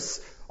creatures,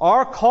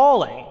 our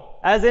calling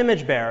as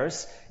image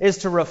bearers is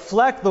to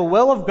reflect the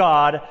will of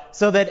God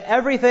so that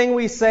everything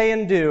we say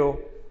and do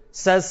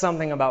says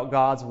something about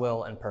God's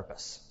will and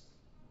purpose.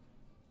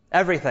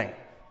 Everything.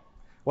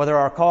 Whether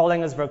our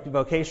calling is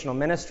vocational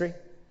ministry,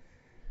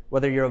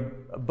 whether you're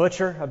a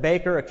butcher, a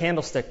baker, a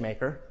candlestick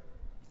maker,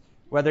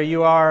 whether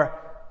you are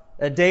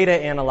a data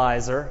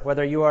analyzer,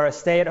 whether you are a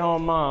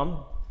stay-at-home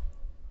mom,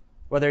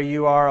 whether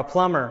you are a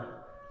plumber,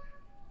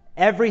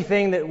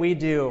 everything that we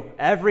do,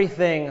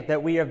 everything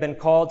that we have been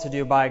called to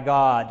do by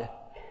God,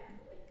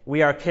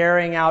 we are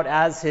carrying out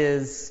as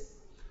His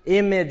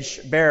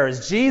image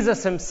bearers.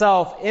 Jesus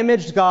Himself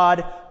imaged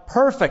God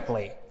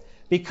perfectly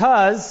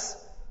because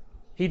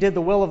He did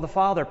the will of the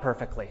Father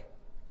perfectly.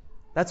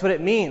 That's what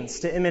it means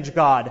to image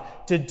God,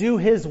 to do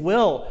His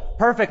will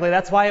perfectly.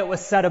 That's why it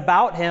was said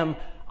about Him,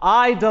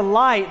 I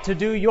delight to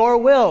do your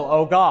will,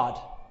 O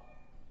God.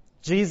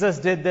 Jesus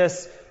did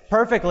this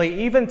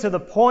perfectly, even to the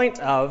point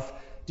of,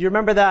 do you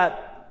remember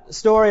that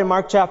story in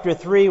Mark chapter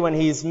 3 when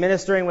He's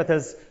ministering with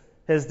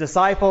His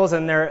disciples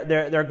and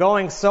they're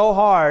going so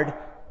hard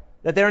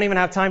that they don't even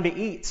have time to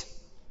eat.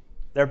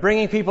 They're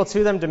bringing people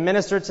to them to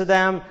minister to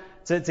them,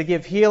 to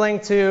give healing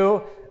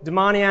to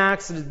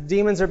demoniacs,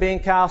 demons are being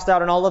cast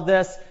out and all of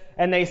this,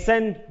 and they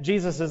send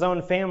Jesus'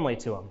 own family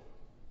to Him.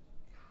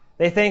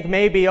 They think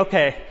maybe,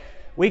 okay,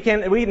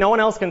 no one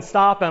else can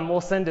stop Him, we'll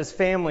send His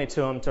family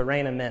to Him to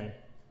rein Him in.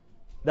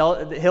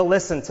 He'll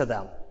listen to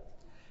them.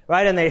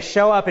 Right? And they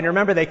show up, and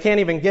remember, they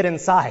can't even get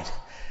inside.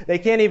 They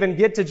can't even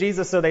get to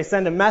Jesus, so they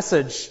send a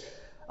message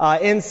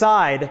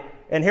inside.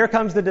 And here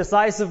comes the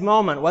decisive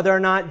moment, whether or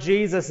not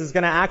Jesus is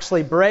going to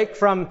actually break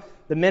from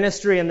the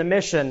ministry and the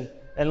mission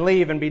and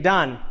leave and be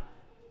done.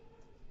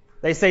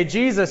 They say,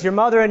 Jesus, your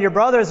mother and your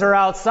brothers are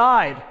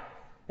outside.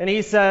 And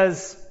He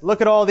says, look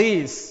at all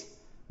these.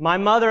 My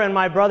mother and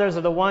my brothers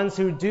are the ones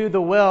who do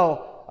the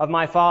will of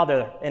my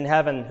Father in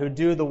heaven, who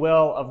do the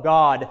will of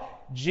God.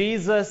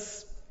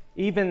 Jesus,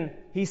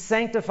 He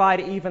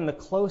sanctified even the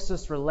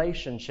closest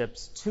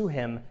relationships to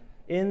Him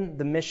in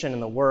the mission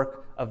and the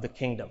work of the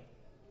kingdom.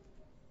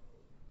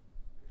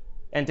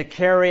 And to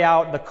carry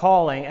out the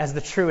calling as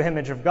the true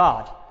image of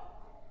God.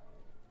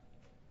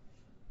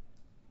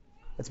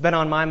 It's been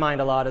on my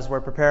mind a lot as we're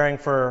preparing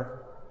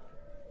for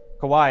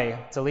Kauai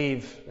to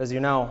leave, as you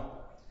know.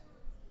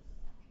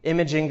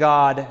 Imaging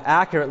God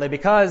accurately,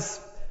 because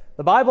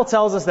the Bible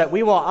tells us that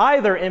we will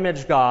either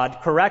image God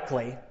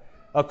correctly,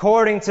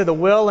 according to the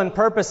will and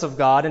purpose of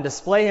God, and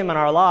display Him in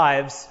our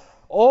lives,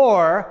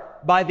 or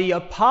by the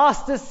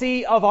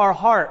apostasy of our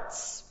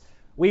hearts,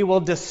 we will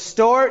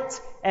distort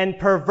and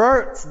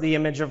pervert the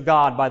image of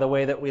God by the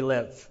way that we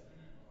live.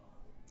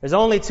 There's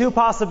only two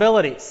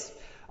possibilities.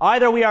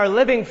 Either we are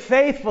living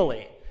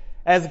faithfully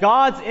as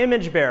God's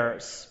image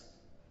bearers,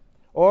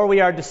 or we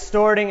are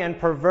distorting and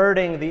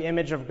perverting the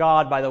image of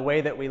God by the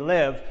way that we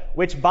live,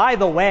 which, by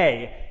the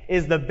way,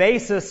 is the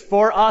basis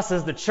for us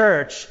as the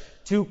church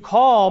to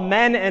call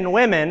men and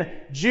women,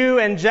 Jew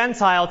and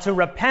Gentile, to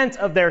repent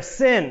of their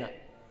sin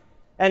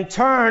and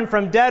turn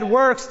from dead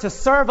works to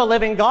serve a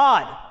living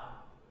God.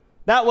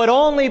 That would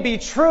only be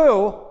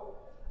true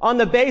on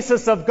the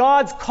basis of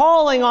God's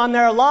calling on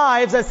their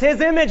lives as His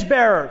image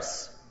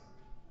bearers.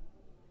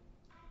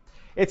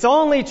 It's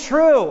only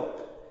true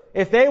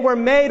if they were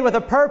made with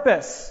a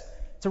purpose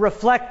to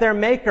reflect their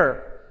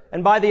Maker,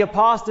 and by the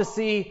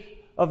apostasy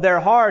of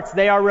their hearts,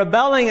 they are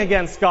rebelling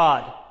against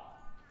God.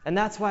 And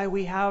that's why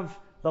we have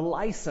the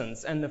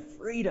license and the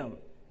freedom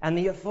and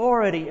the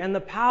authority and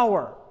the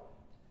power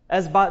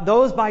as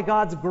those by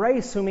God's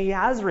grace whom He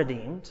has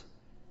redeemed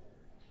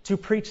to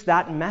preach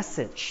that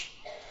message,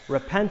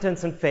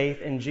 repentance and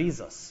faith in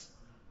Jesus.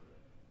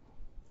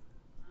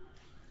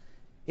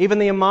 Even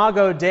the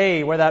Imago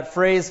Dei, where that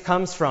phrase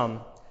comes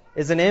from,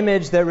 is an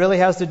image that really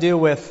has to do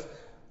with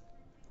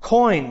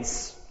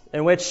coins,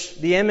 in which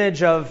the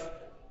image of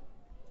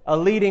a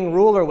leading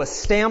ruler was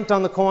stamped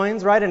on the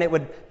coins, right? And it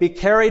would be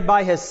carried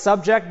by his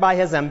subject, by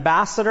his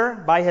ambassador,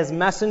 by his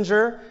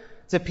messenger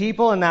to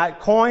people. And that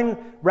coin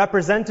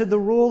represented the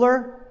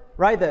ruler,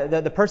 right?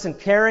 The person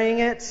carrying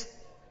it,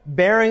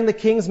 bearing the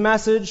king's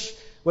message,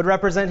 would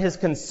represent his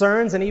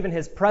concerns and even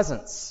his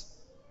presence.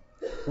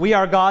 We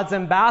are God's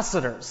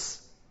ambassadors,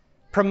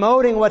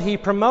 promoting what He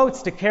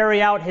promotes to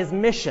carry out His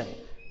mission.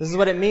 This is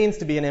what it means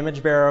to be an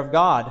image bearer of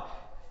God.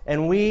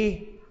 And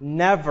we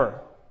never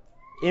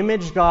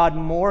image God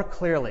more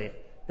clearly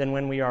than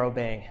when we are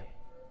obeying Him,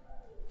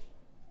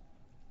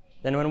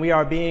 than when we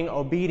are being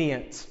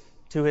obedient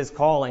to His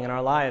calling in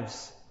our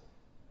lives.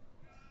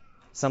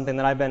 Something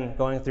that I've been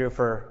going through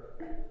for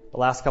the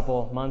last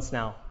couple months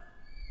now.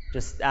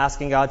 Just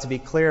asking God to be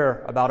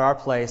clear about our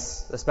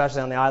place,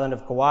 especially on the island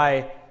of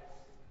Kauai.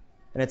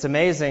 And it's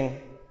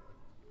amazing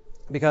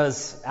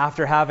because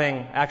after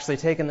having actually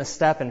taken the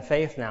step in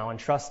faith now and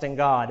trusting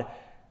God,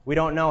 we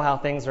don't know how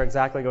things are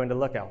exactly going to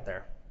look out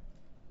there.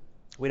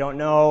 We don't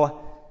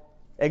know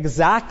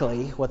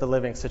exactly what the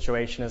living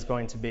situation is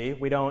going to be.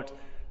 We don't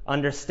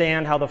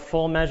understand how the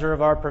full measure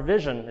of our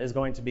provision is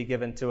going to be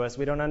given to us.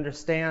 We don't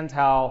understand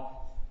how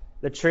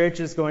the church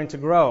is going to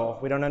grow.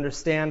 We don't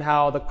understand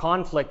how the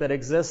conflict that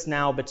exists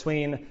now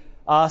between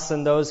us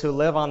and those who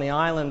live on the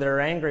island that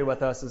are angry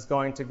with us is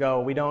going to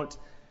go. We don't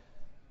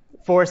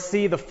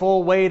foresee the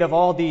full weight of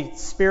all the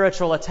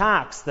spiritual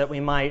attacks that we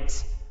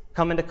might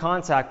come into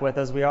contact with,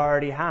 as we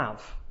already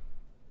have.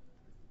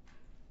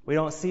 We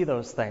don't see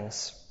those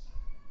things.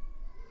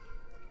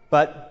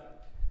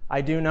 But I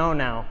do know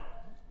now,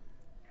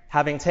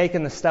 having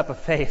taken the step of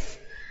faith,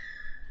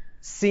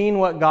 seen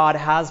what God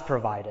has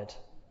provided,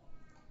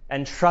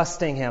 and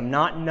trusting Him,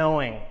 not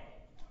knowing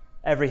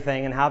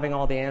everything and having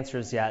all the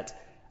answers yet,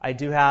 I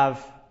do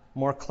have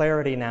more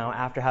clarity now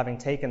after having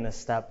taken this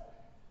step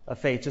of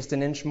faith, just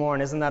an inch more.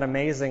 And isn't that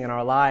amazing in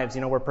our lives?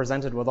 You know, we're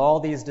presented with all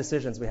these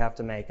decisions we have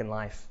to make in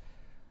life.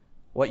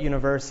 What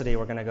university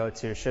we're going to go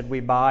to? Should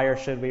we buy or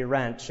should we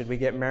rent? Should we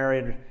get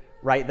married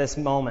right this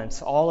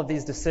moment? All of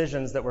these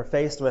decisions that we're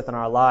faced with in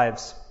our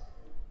lives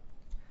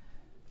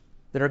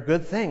that are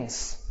good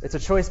things. It's a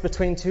choice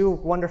between two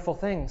wonderful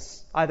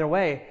things, either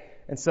way.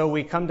 And so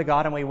we come to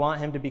God and we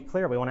want Him to be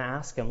clear. We want to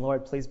ask Him,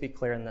 Lord, please be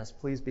clear in this.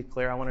 Please be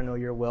clear. I want to know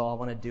Your will. I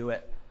want to do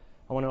it.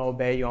 I want to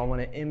obey You. I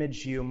want to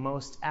image You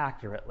most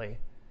accurately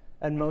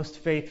and most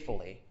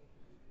faithfully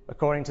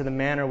according to the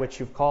manner which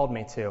You've called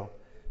me to.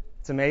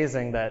 It's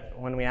amazing that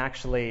when we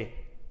actually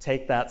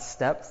take that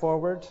step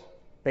forward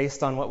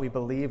based on what we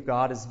believe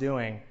God is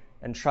doing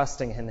and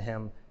trusting in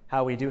Him,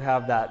 how we do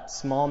have that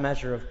small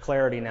measure of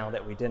clarity now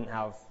that we didn't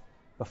have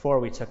before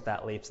we took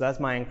that leap. So that's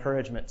my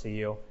encouragement to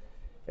you.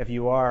 If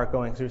you are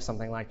going through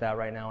something like that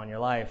right now in your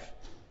life,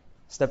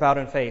 step out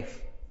in faith.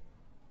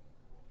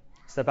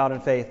 Step out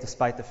in faith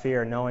despite the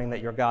fear, knowing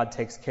that your God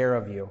takes care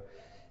of you.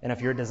 And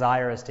if your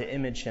desire is to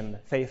image Him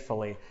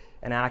faithfully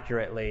and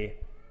accurately,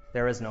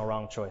 there is no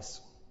wrong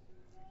choice.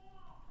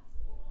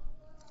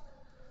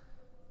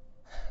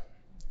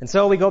 And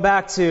so we go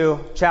back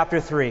to chapter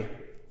 3.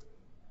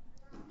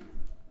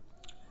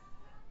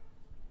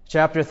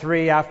 Chapter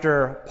 3,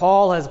 after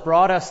Paul has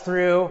brought us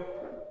through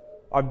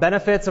our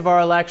benefits of our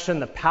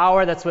election, the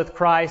power that's with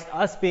Christ,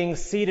 us being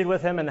seated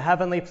with Him in the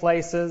heavenly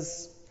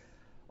places,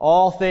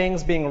 all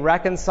things being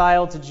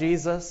reconciled to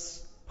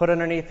Jesus, put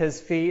underneath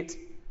His feet.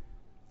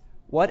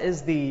 What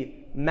is the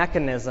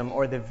mechanism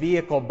or the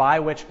vehicle by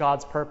which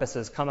God's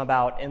purposes come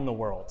about in the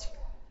world?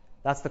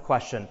 That's the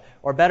question.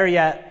 Or better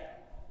yet,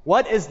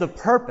 what is the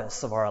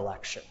purpose of our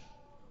election?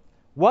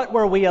 What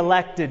were we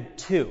elected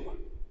to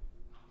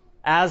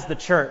as the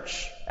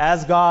church,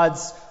 as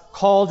God's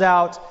called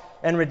out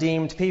and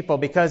redeemed people?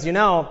 Because, you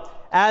know,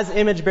 as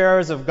image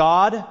bearers of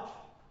God,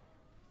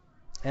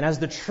 and as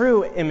the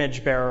true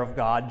image bearer of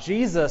God,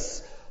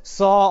 Jesus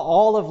saw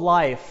all of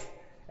life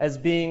as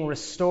being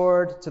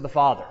restored to the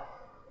Father.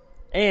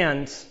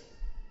 And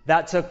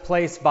that took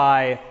place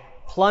by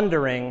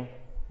plundering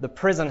the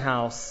prison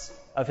house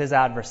of His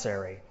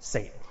adversary,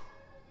 Satan.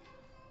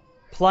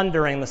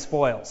 Plundering the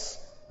spoils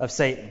of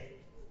Satan.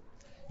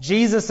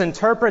 Jesus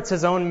interprets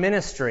His own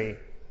ministry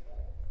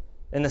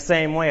in the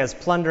same way as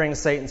plundering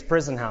Satan's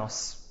prison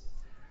house.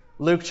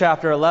 Luke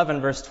chapter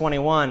 11, verse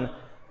 21,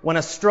 when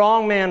a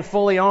strong man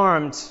fully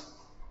armed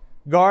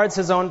guards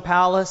his own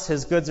palace,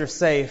 his goods are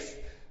safe.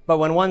 But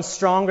when one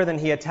stronger than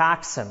he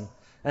attacks him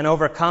and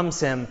overcomes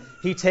him,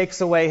 he takes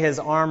away his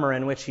armor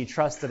in which he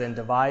trusted and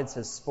divides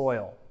his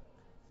spoil.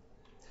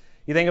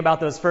 You think about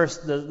those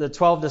the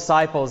 12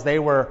 disciples, they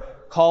were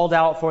called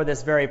out for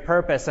this very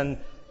purpose. And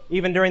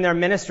even during their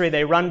ministry,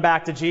 they run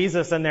back to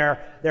Jesus and they're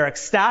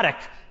ecstatic.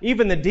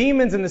 Even the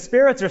demons and the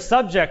spirits are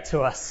subject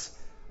to us,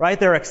 right?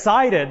 They're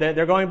excited.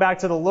 They're going back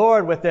to the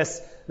Lord with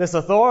this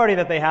authority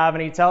that they have.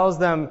 And he tells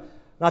them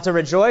not to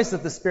rejoice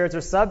that the spirits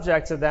are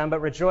subject to them,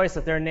 but rejoice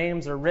that their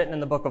names are written in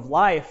the book of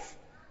life.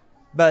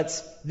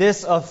 But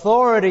this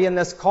authority and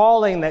this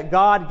calling that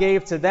God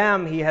gave to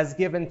them, he has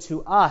given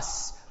to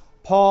us.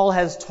 Paul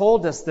has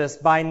told us this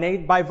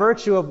by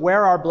virtue of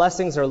where our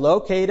blessings are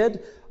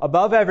located,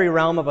 above every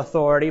realm of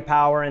authority,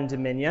 power, and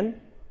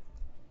dominion.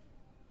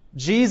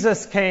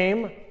 Jesus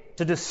came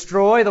to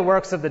destroy the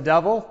works of the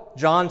devil,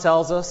 John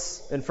tells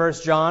us in 1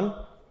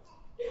 John.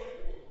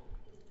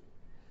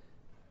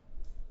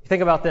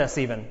 Think about this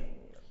even.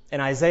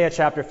 In Isaiah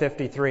chapter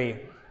 53,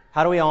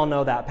 how do we all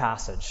know that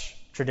passage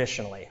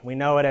traditionally? We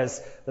know it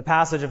as the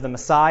passage of the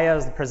Messiah,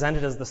 as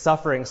presented as the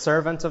suffering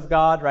servant of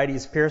God, right?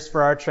 He's pierced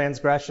for our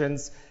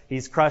transgressions.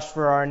 He's crushed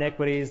for our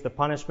iniquities. The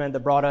punishment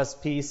that brought us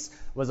peace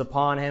was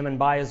upon him, and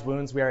by his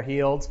wounds we are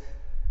healed.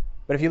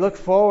 But if you look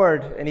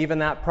forward, and even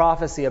that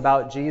prophecy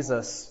about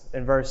Jesus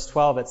in verse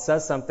 12, it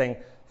says something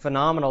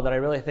phenomenal that I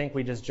really think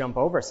we just jump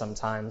over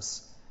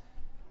sometimes.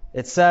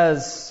 It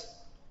says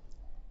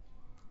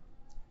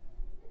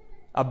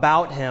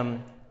about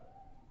him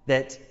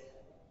that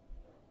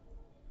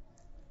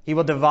he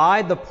will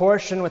divide the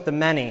portion with the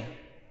many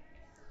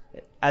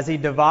as he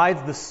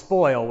divides the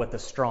spoil with the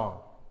strong.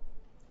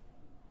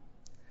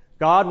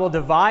 God will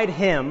divide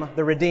him,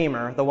 the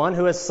Redeemer, the one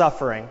who is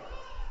suffering,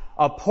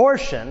 a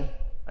portion,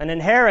 an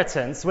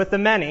inheritance with the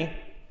many,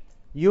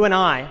 you and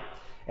I,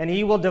 and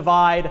he will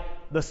divide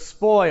the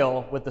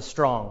spoil with the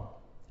strong.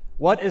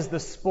 What is the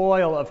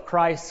spoil of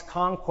Christ's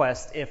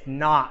conquest if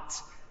not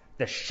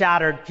the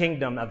shattered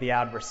kingdom of the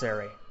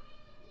adversary?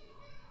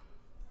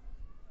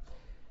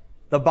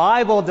 The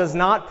Bible does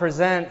not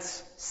present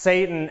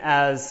Satan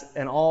as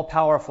an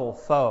all-powerful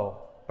foe,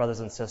 brothers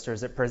and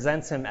sisters. It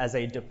presents him as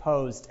a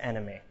deposed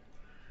enemy,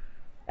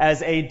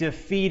 as a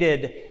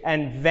defeated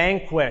and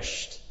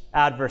vanquished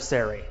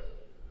adversary.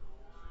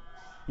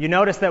 You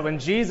notice that when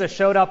Jesus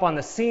showed up on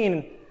the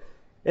scene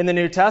in the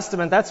New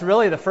Testament, that's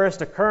really the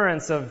first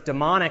occurrence of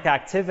demonic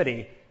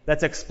activity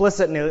that's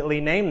explicitly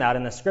named that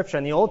in the Scripture.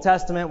 In the Old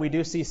Testament, we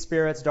do see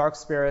spirits, dark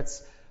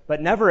spirits, but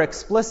never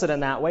explicit in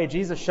that way.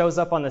 Jesus shows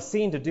up on the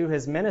scene to do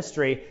his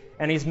ministry,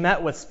 and he's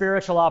met with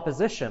spiritual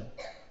opposition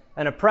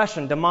and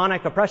oppression,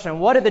 demonic oppression.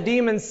 What do the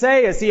demons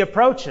say as he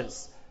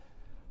approaches?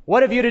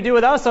 What have you to do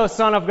with us, O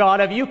Son of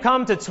God? Have you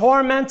come to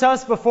torment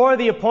us before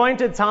the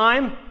appointed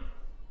time?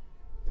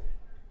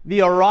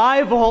 The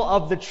arrival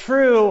of the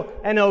true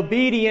and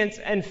obedient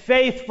and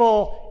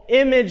faithful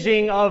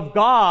imaging of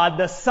God,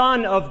 the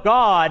Son of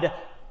God,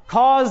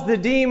 caused the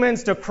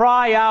demons to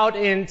cry out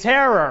in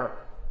terror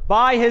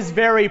by his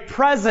very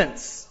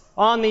presence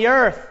on the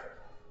earth,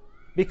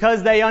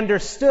 because they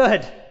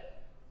understood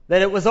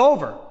that it was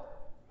over,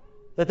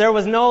 that there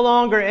was no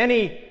longer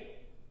any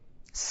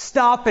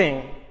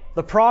stopping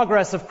the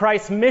progress of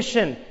Christ's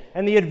mission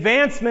and the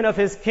advancement of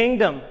his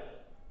kingdom.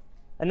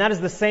 And that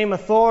is the same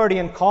authority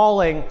and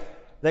calling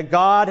that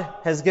God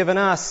has given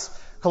us.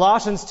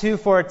 Colossians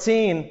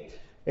 2:14,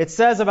 it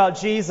says about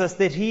Jesus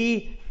that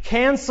he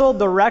canceled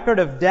the record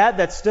of debt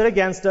that stood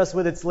against us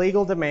with its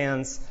legal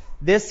demands.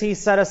 This he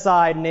set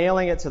aside,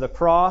 nailing it to the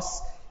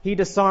cross. He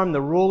disarmed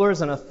the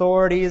rulers and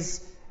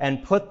authorities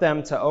and put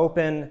them to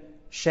open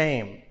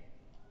shame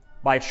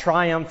by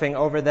triumphing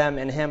over them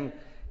in him.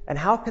 And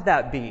how could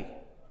that be?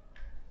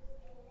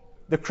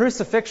 The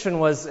crucifixion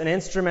was an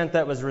instrument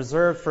that was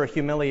reserved for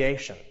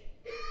humiliation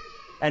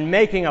and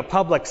making a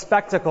public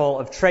spectacle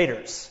of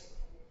traitors.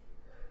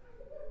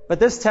 But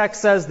this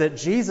text says that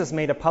Jesus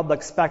made a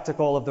public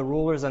spectacle of the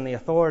rulers and the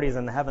authorities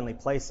in the heavenly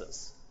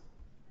places.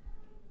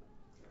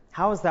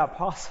 How is that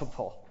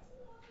possible?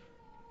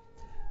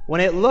 When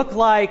it looked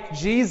like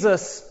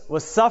Jesus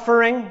was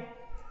suffering,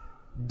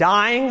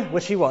 dying,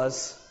 which he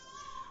was,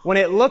 when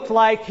it looked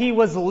like he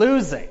was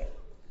losing,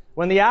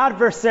 when the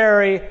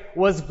adversary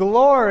was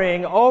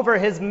glorying over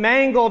his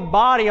mangled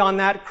body on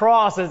that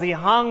cross as he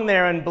hung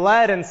there and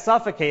bled and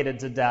suffocated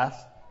to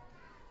death,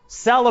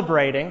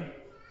 celebrating,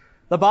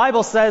 the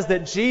Bible says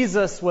that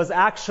Jesus was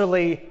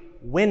actually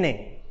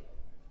winning.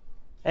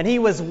 And he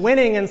was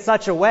winning in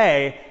such a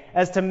way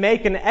as to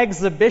make an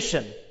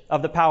exhibition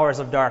of the powers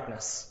of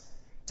darkness,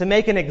 to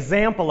make an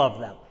example of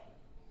them,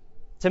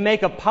 to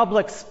make a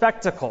public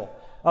spectacle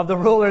of the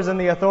rulers and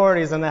the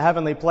authorities in the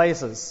heavenly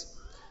places.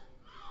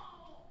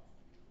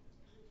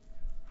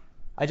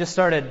 I just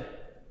started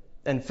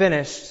and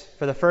finished,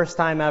 for the first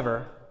time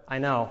ever, I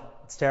know,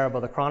 it's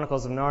terrible, the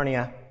Chronicles of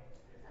Narnia.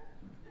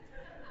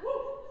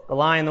 The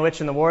Lion, the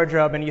Witch, and the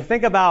Wardrobe, and you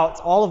think about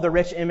all of the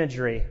rich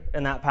imagery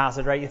in that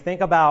passage, right? You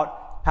think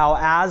about how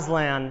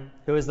Aslan,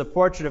 who is the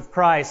portrait of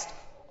Christ,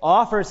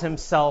 offers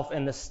himself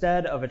in the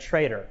stead of a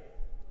traitor,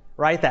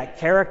 right? That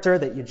character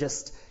that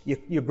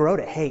you grow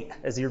to hate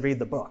as you read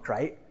the book,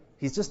 right?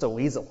 He's just a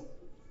weasel,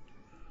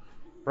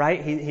 right?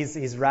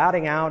 He's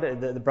ratting out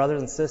the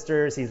brothers and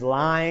sisters. He's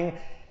lying,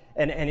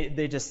 and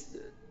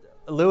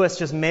Lewis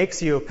just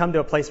makes you come to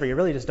a place where you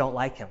really just don't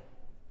like him.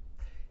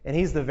 And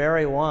he's the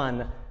very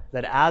one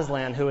that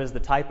Aslan, who is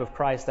the type of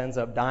Christ, ends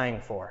up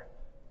dying for.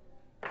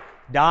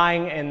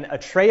 Dying in a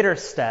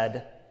traitor's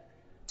stead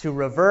to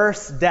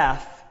reverse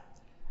death,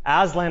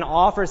 Aslan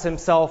offers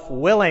himself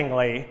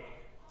willingly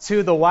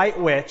to the White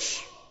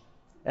Witch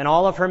and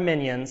all of her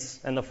minions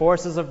and the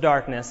forces of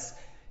darkness.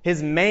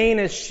 His mane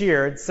is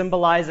sheared,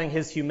 symbolizing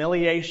his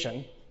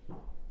humiliation.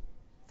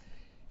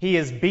 He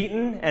is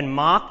beaten and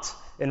mocked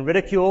and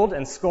ridiculed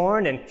and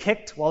scorned and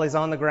kicked while he's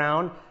on the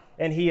ground.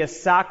 And he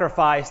is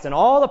sacrificed, and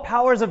all the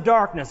powers of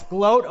darkness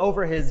gloat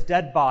over his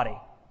dead body.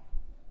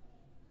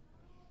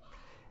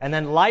 And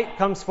then light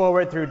comes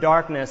forward through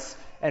darkness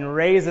and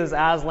raises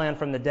Aslan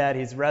from the dead.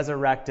 He's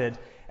resurrected.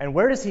 And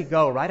where does he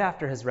go right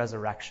after his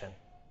resurrection?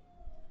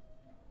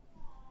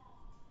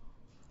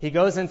 He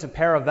goes into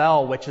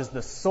Paravel, which is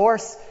the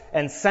source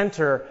and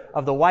center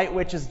of the White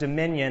Witch's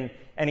dominion,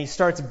 and he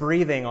starts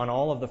breathing on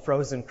all of the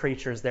frozen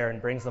creatures there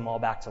and brings them all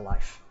back to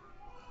life.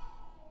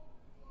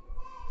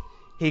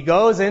 He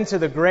goes into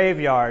the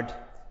graveyard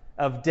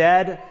of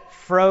dead,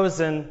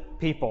 frozen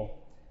people,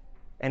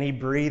 and he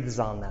breathes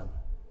on them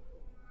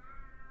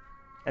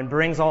and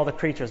brings all the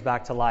creatures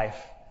back to life.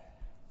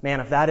 Man,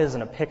 if that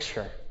isn't a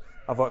picture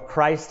of what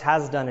Christ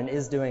has done and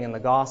is doing in the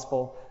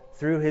gospel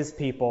through his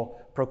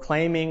people,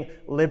 proclaiming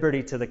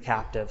liberty to the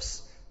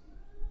captives,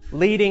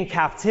 leading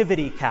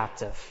captivity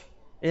captive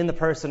in the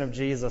person of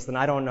Jesus, then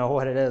I don't know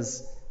what it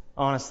is,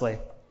 honestly.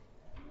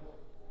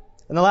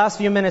 In the last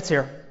few minutes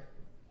here,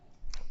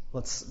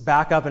 let's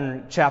back up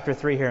in chapter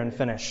 3 here and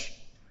finish.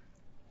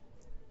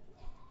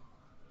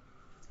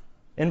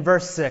 In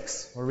verse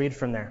 6, we'll read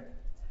from there.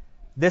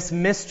 This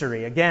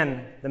mystery,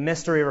 again, the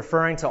mystery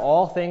referring to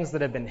all things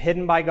that have been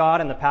hidden by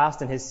God in the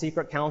past in his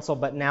secret counsel,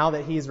 but now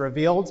that he's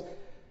revealed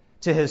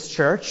to his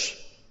church,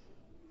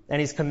 and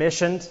he's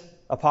commissioned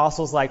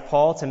apostles like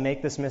Paul to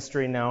make this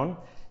mystery known.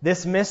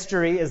 This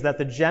mystery is that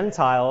the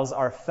Gentiles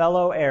are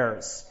fellow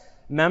heirs,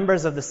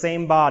 members of the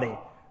same body,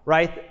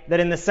 right? That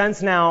in the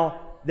sense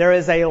now, there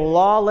is a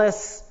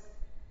lawless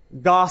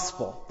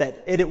gospel,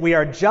 that we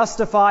are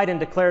justified and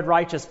declared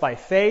righteous by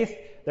faith.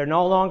 There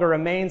no longer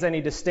remains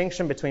any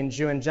distinction between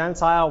Jew and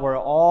Gentile. We're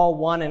all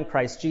one in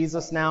Christ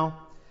Jesus now.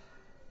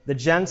 The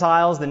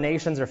Gentiles, the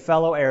nations, are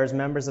fellow heirs,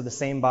 members of the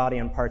same body,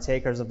 and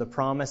partakers of the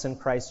promise in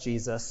Christ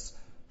Jesus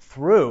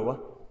through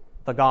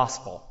the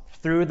gospel,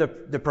 through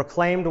the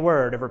proclaimed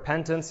word of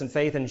repentance and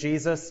faith in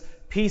Jesus,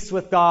 peace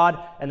with God,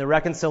 and the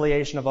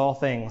reconciliation of all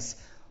things.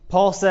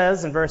 Paul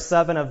says in verse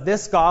 7, of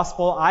this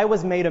gospel I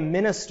was made a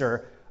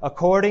minister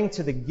according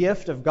to the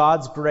gift of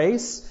God's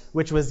grace,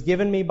 which was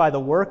given me by the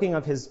working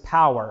of his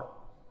power.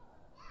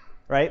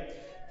 Right?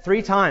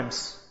 3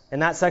 times in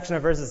that section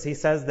of verses he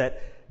says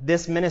that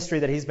this ministry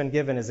that he's been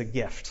given is a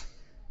gift.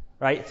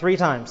 Right? 3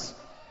 times.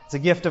 It's a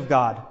gift of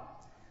God.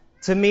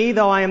 To me,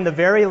 though I am the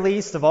very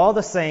least of all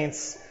the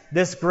saints,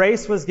 this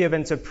grace was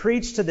given to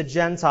preach to the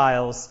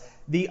Gentiles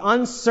the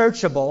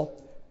unsearchable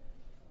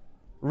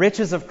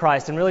riches of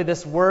Christ. And really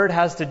this word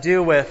has to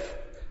do with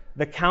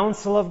the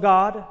counsel of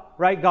God,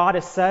 right? God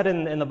is said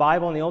in the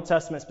Bible, in the Old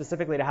Testament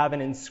specifically, to have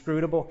an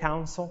inscrutable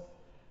counsel,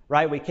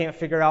 right? We can't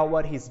figure out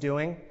what he's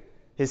doing.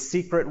 His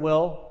secret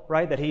will,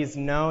 right? That he's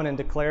known and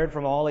declared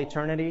from all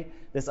eternity.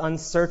 This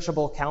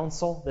unsearchable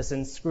counsel, this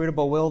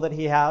inscrutable will that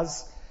he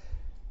has.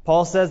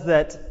 Paul says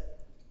that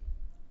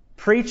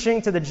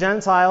preaching to the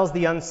Gentiles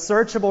the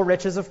unsearchable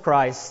riches of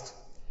Christ,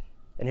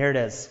 and here it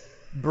is,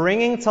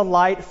 bringing to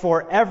light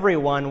for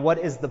everyone what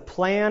is the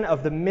plan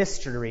of the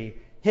mystery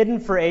hidden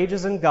for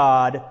ages in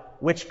God.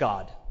 Which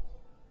God?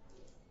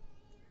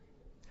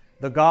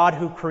 The God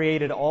who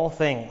created all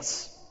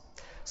things,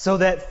 so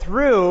that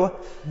through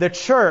the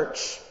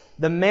church,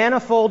 the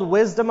manifold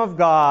wisdom of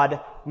God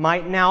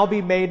might now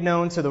be made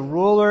known to the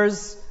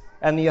rulers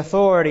and the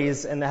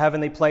authorities in the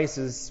heavenly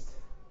places.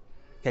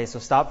 Okay, so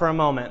stop for a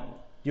moment.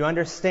 Do you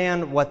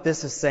understand what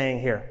this is saying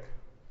here?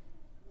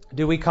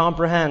 Do we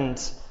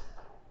comprehend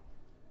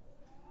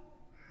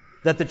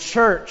that the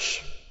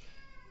church,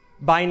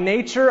 by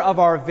nature of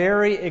our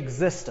very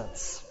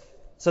existence,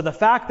 so the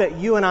fact that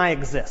you and I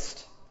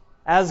exist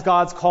as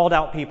God's called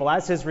out people,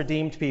 as his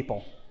redeemed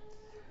people,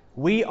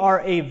 we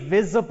are a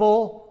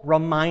visible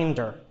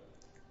reminder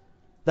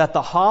that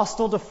the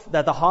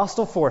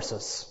hostile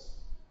forces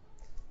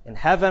in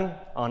heaven,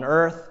 on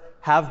earth,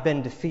 have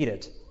been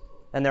defeated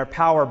and their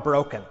power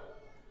broken.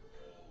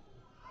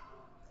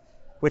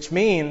 Which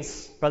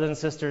means, brothers and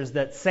sisters,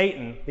 that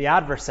Satan, the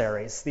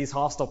adversaries, these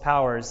hostile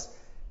powers,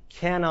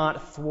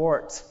 cannot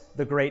thwart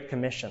the Great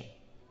Commission,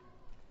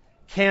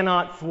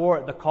 cannot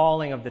thwart the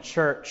calling of the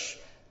church.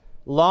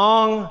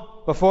 Long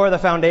before the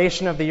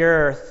foundation of the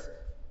earth,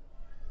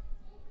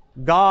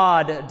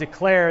 God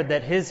declared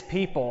that his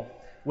people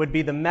would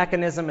be the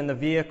mechanism and the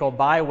vehicle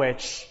by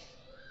which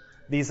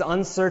these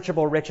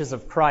unsearchable riches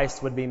of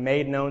Christ would be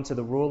made known to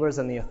the rulers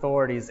and the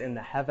authorities in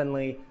the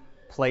heavenly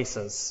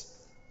places.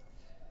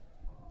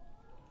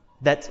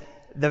 That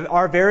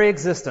our very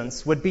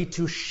existence would be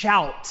to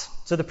shout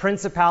to the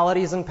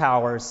principalities and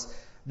powers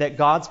that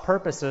God's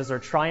purposes are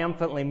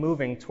triumphantly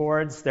moving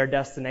towards their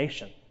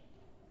destination.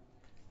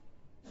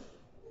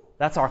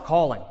 That's our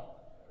calling.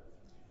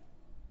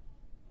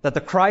 That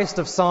the Christ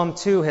of Psalm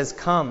 2 has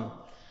come.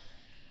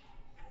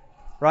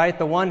 Right?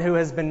 The one who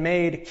has been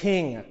made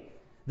king.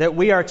 That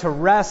we are to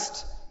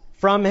wrest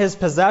from his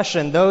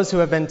possession those who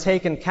have been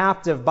taken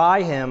captive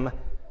by him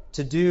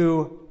to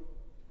do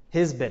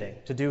his bidding,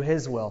 to do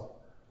his will.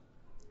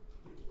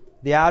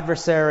 The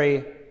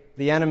adversary,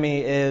 the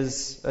enemy,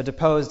 is a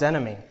deposed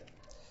enemy.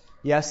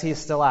 Yes, he is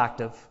still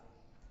active,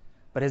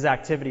 but his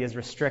activity is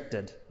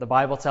restricted. The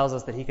Bible tells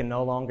us that he can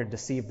no longer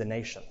deceive the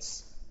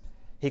nations.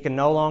 He can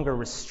no longer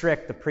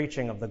restrict the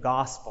preaching of the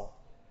gospel.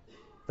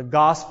 The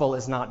gospel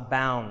is not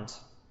bound,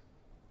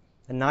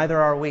 and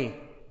neither are we.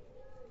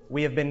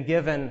 We have been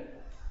given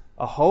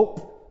a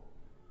hope,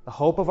 the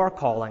hope of our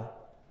calling,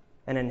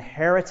 an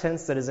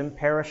inheritance that is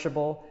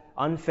imperishable,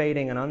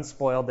 unfading, and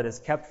unspoiled, that is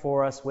kept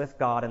for us with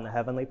God in the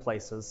heavenly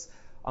places,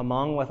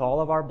 among with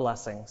all of our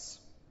blessings.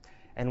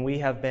 And we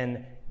have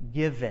been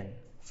given,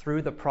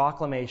 through the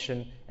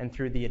proclamation and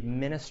through the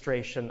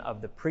administration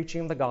of the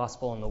preaching of the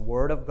gospel and the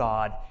word of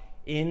God,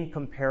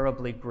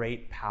 incomparably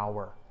great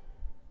power.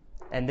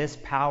 And this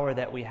power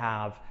that we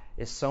have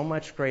is so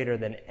much greater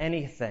than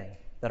anything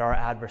that our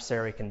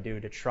adversary can do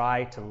to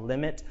try to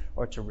limit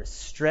or to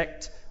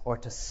restrict or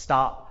to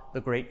stop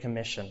the Great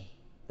Commission,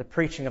 the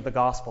preaching of the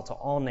gospel to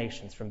all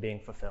nations from being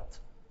fulfilled.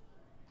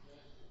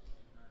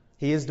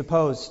 He is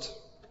deposed.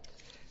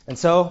 And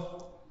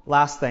so,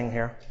 last thing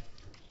here.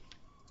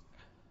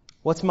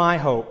 What's my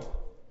hope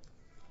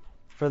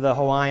for the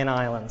Hawaiian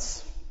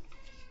Islands?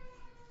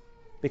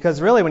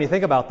 Because really, when you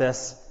think about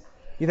this,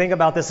 you think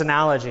about this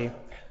analogy.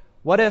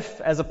 What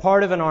if, as a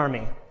part of an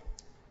army,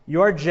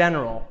 your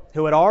general,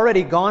 who had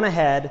already gone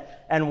ahead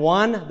and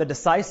won the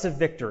decisive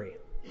victory,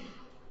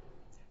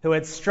 who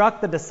had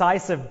struck the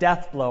decisive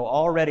death blow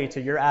already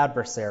to your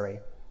adversary,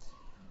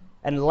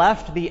 and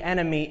left the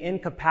enemy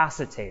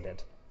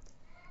incapacitated,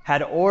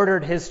 had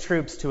ordered his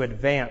troops to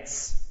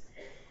advance,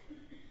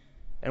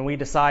 and we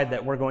decide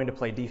that we're going to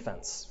play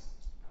defense?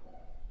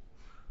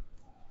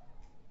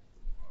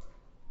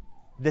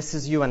 This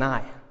is you and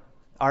I.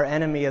 Our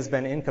enemy has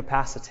been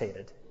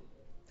incapacitated.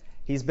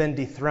 He's been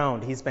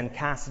dethroned. He's been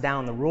cast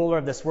down. The ruler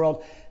of this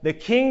world. The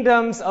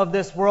kingdoms of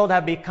this world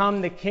have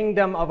become the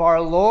kingdom of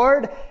our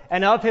Lord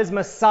and of his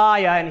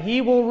Messiah, and he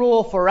will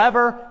rule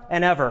forever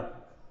and ever.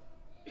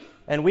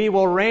 And we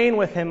will reign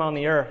with him on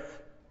the earth.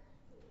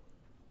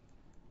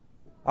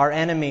 Our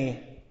enemy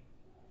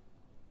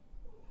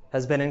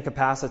has been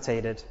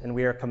incapacitated, and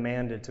we are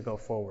commanded to go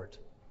forward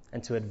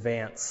and to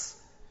advance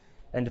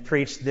and to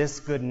preach this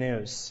good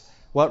news.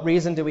 What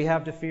reason do we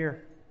have to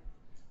fear?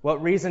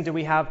 What reason do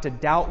we have to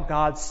doubt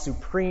God's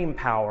supreme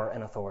power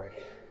and authority?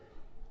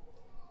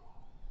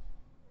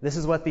 This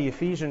is what the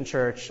Ephesian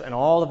church and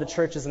all of the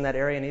churches in that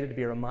area needed to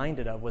be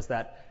reminded of, was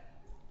that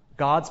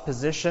God's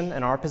position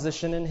and our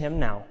position in him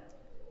now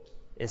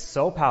is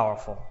so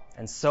powerful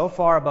and so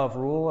far above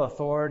rule,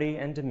 authority,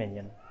 and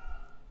dominion.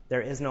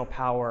 There is no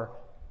power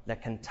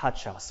that can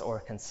touch us or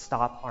can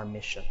stop our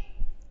mission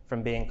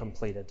from being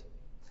completed.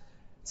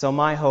 So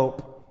my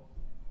hope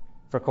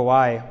for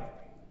Kauai,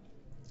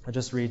 I'll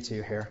just read to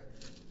you here.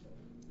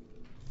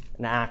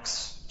 In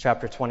Acts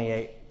chapter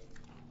 28.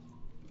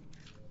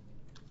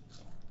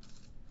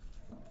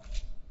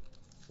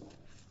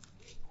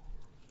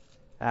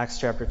 Acts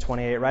chapter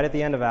 28, right at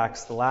the end of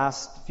Acts, the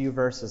last few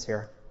verses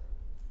here.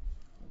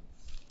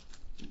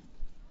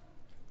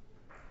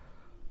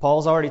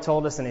 Paul's already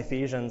told us in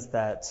Ephesians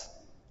that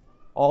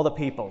all the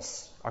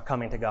peoples are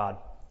coming to God.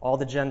 All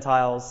the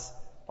Gentiles,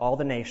 all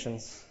the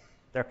nations,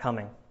 they're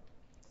coming.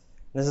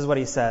 This is what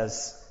he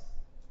says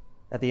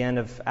at the end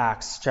of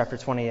Acts chapter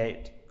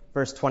 28,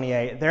 verse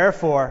 28.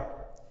 Therefore,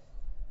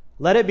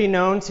 let it be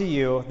known to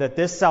you that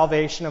this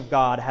salvation of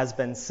God has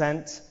been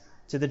sent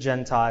to the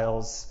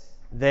Gentiles.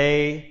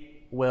 They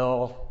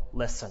will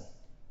listen.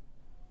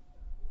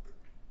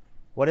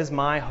 What is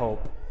my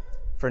hope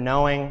for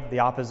knowing the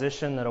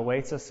opposition that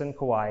awaits us in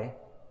Kauai,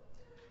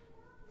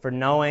 for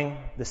knowing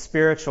the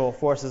spiritual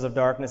forces of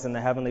darkness in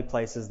the heavenly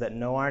places that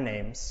know our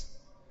names,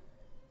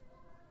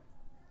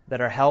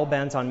 that are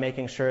hell-bent on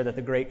making sure that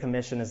the Great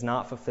Commission is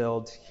not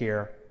fulfilled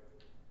here,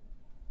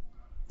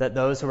 that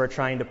those who are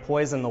trying to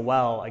poison the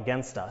well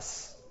against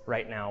us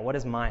right now, what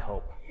is my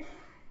hope?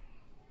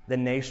 The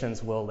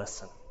nations will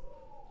listen.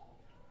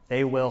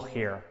 They will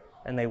hear,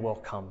 and they will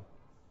come.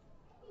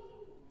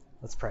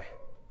 Let's pray.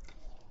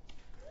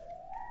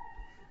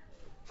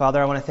 Father,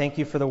 I want to thank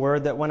you for the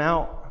word that went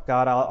out.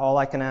 God, all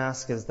I can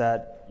ask is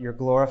that you're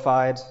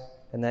glorified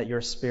and that your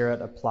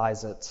Spirit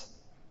applies it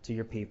to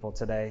your people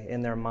today,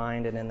 in their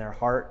mind and in their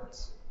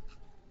hearts.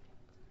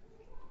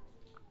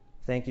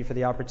 Thank you for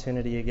the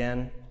opportunity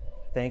again.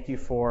 Thank you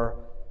for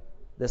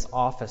this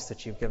office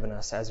that you've given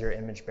us as your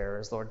image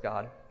bearers, Lord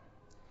God.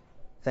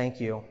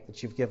 Thank you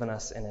that you've given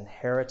us an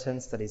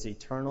inheritance that is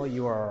eternal.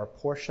 You are our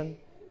portion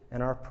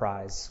and our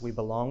prize. We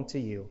belong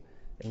to you,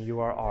 and you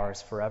are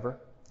ours forever.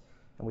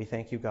 And we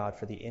thank you, God,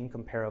 for the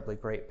incomparably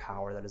great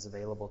power that is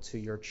available to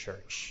your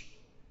church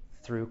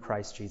through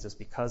Christ Jesus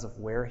because of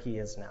where he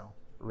is now,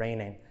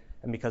 reigning,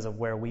 and because of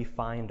where we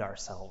find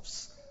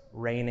ourselves,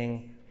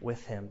 reigning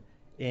with him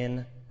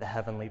in the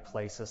heavenly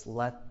places.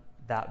 Let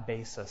that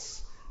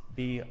basis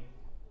be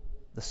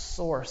the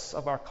source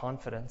of our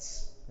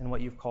confidence in what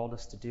you've called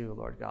us to do,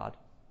 Lord God,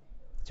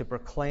 to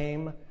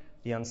proclaim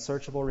the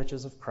unsearchable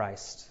riches of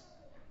Christ,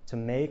 to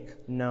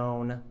make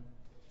known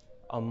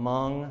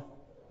among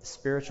the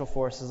spiritual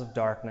forces of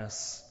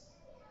darkness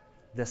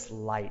this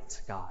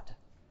light, God,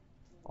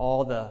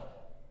 all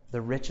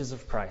the riches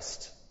of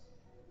Christ,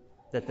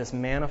 that this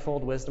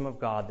manifold wisdom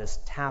of God, this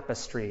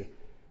tapestry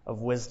of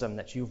wisdom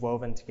that you've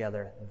woven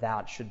together,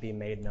 that should be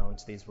made known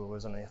to these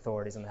rulers and the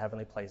authorities in the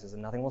heavenly places,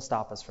 and nothing will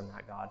stop us from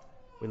that, God.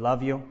 We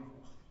love you,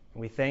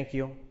 and we thank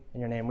you. In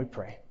your name we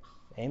pray.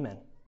 Amen.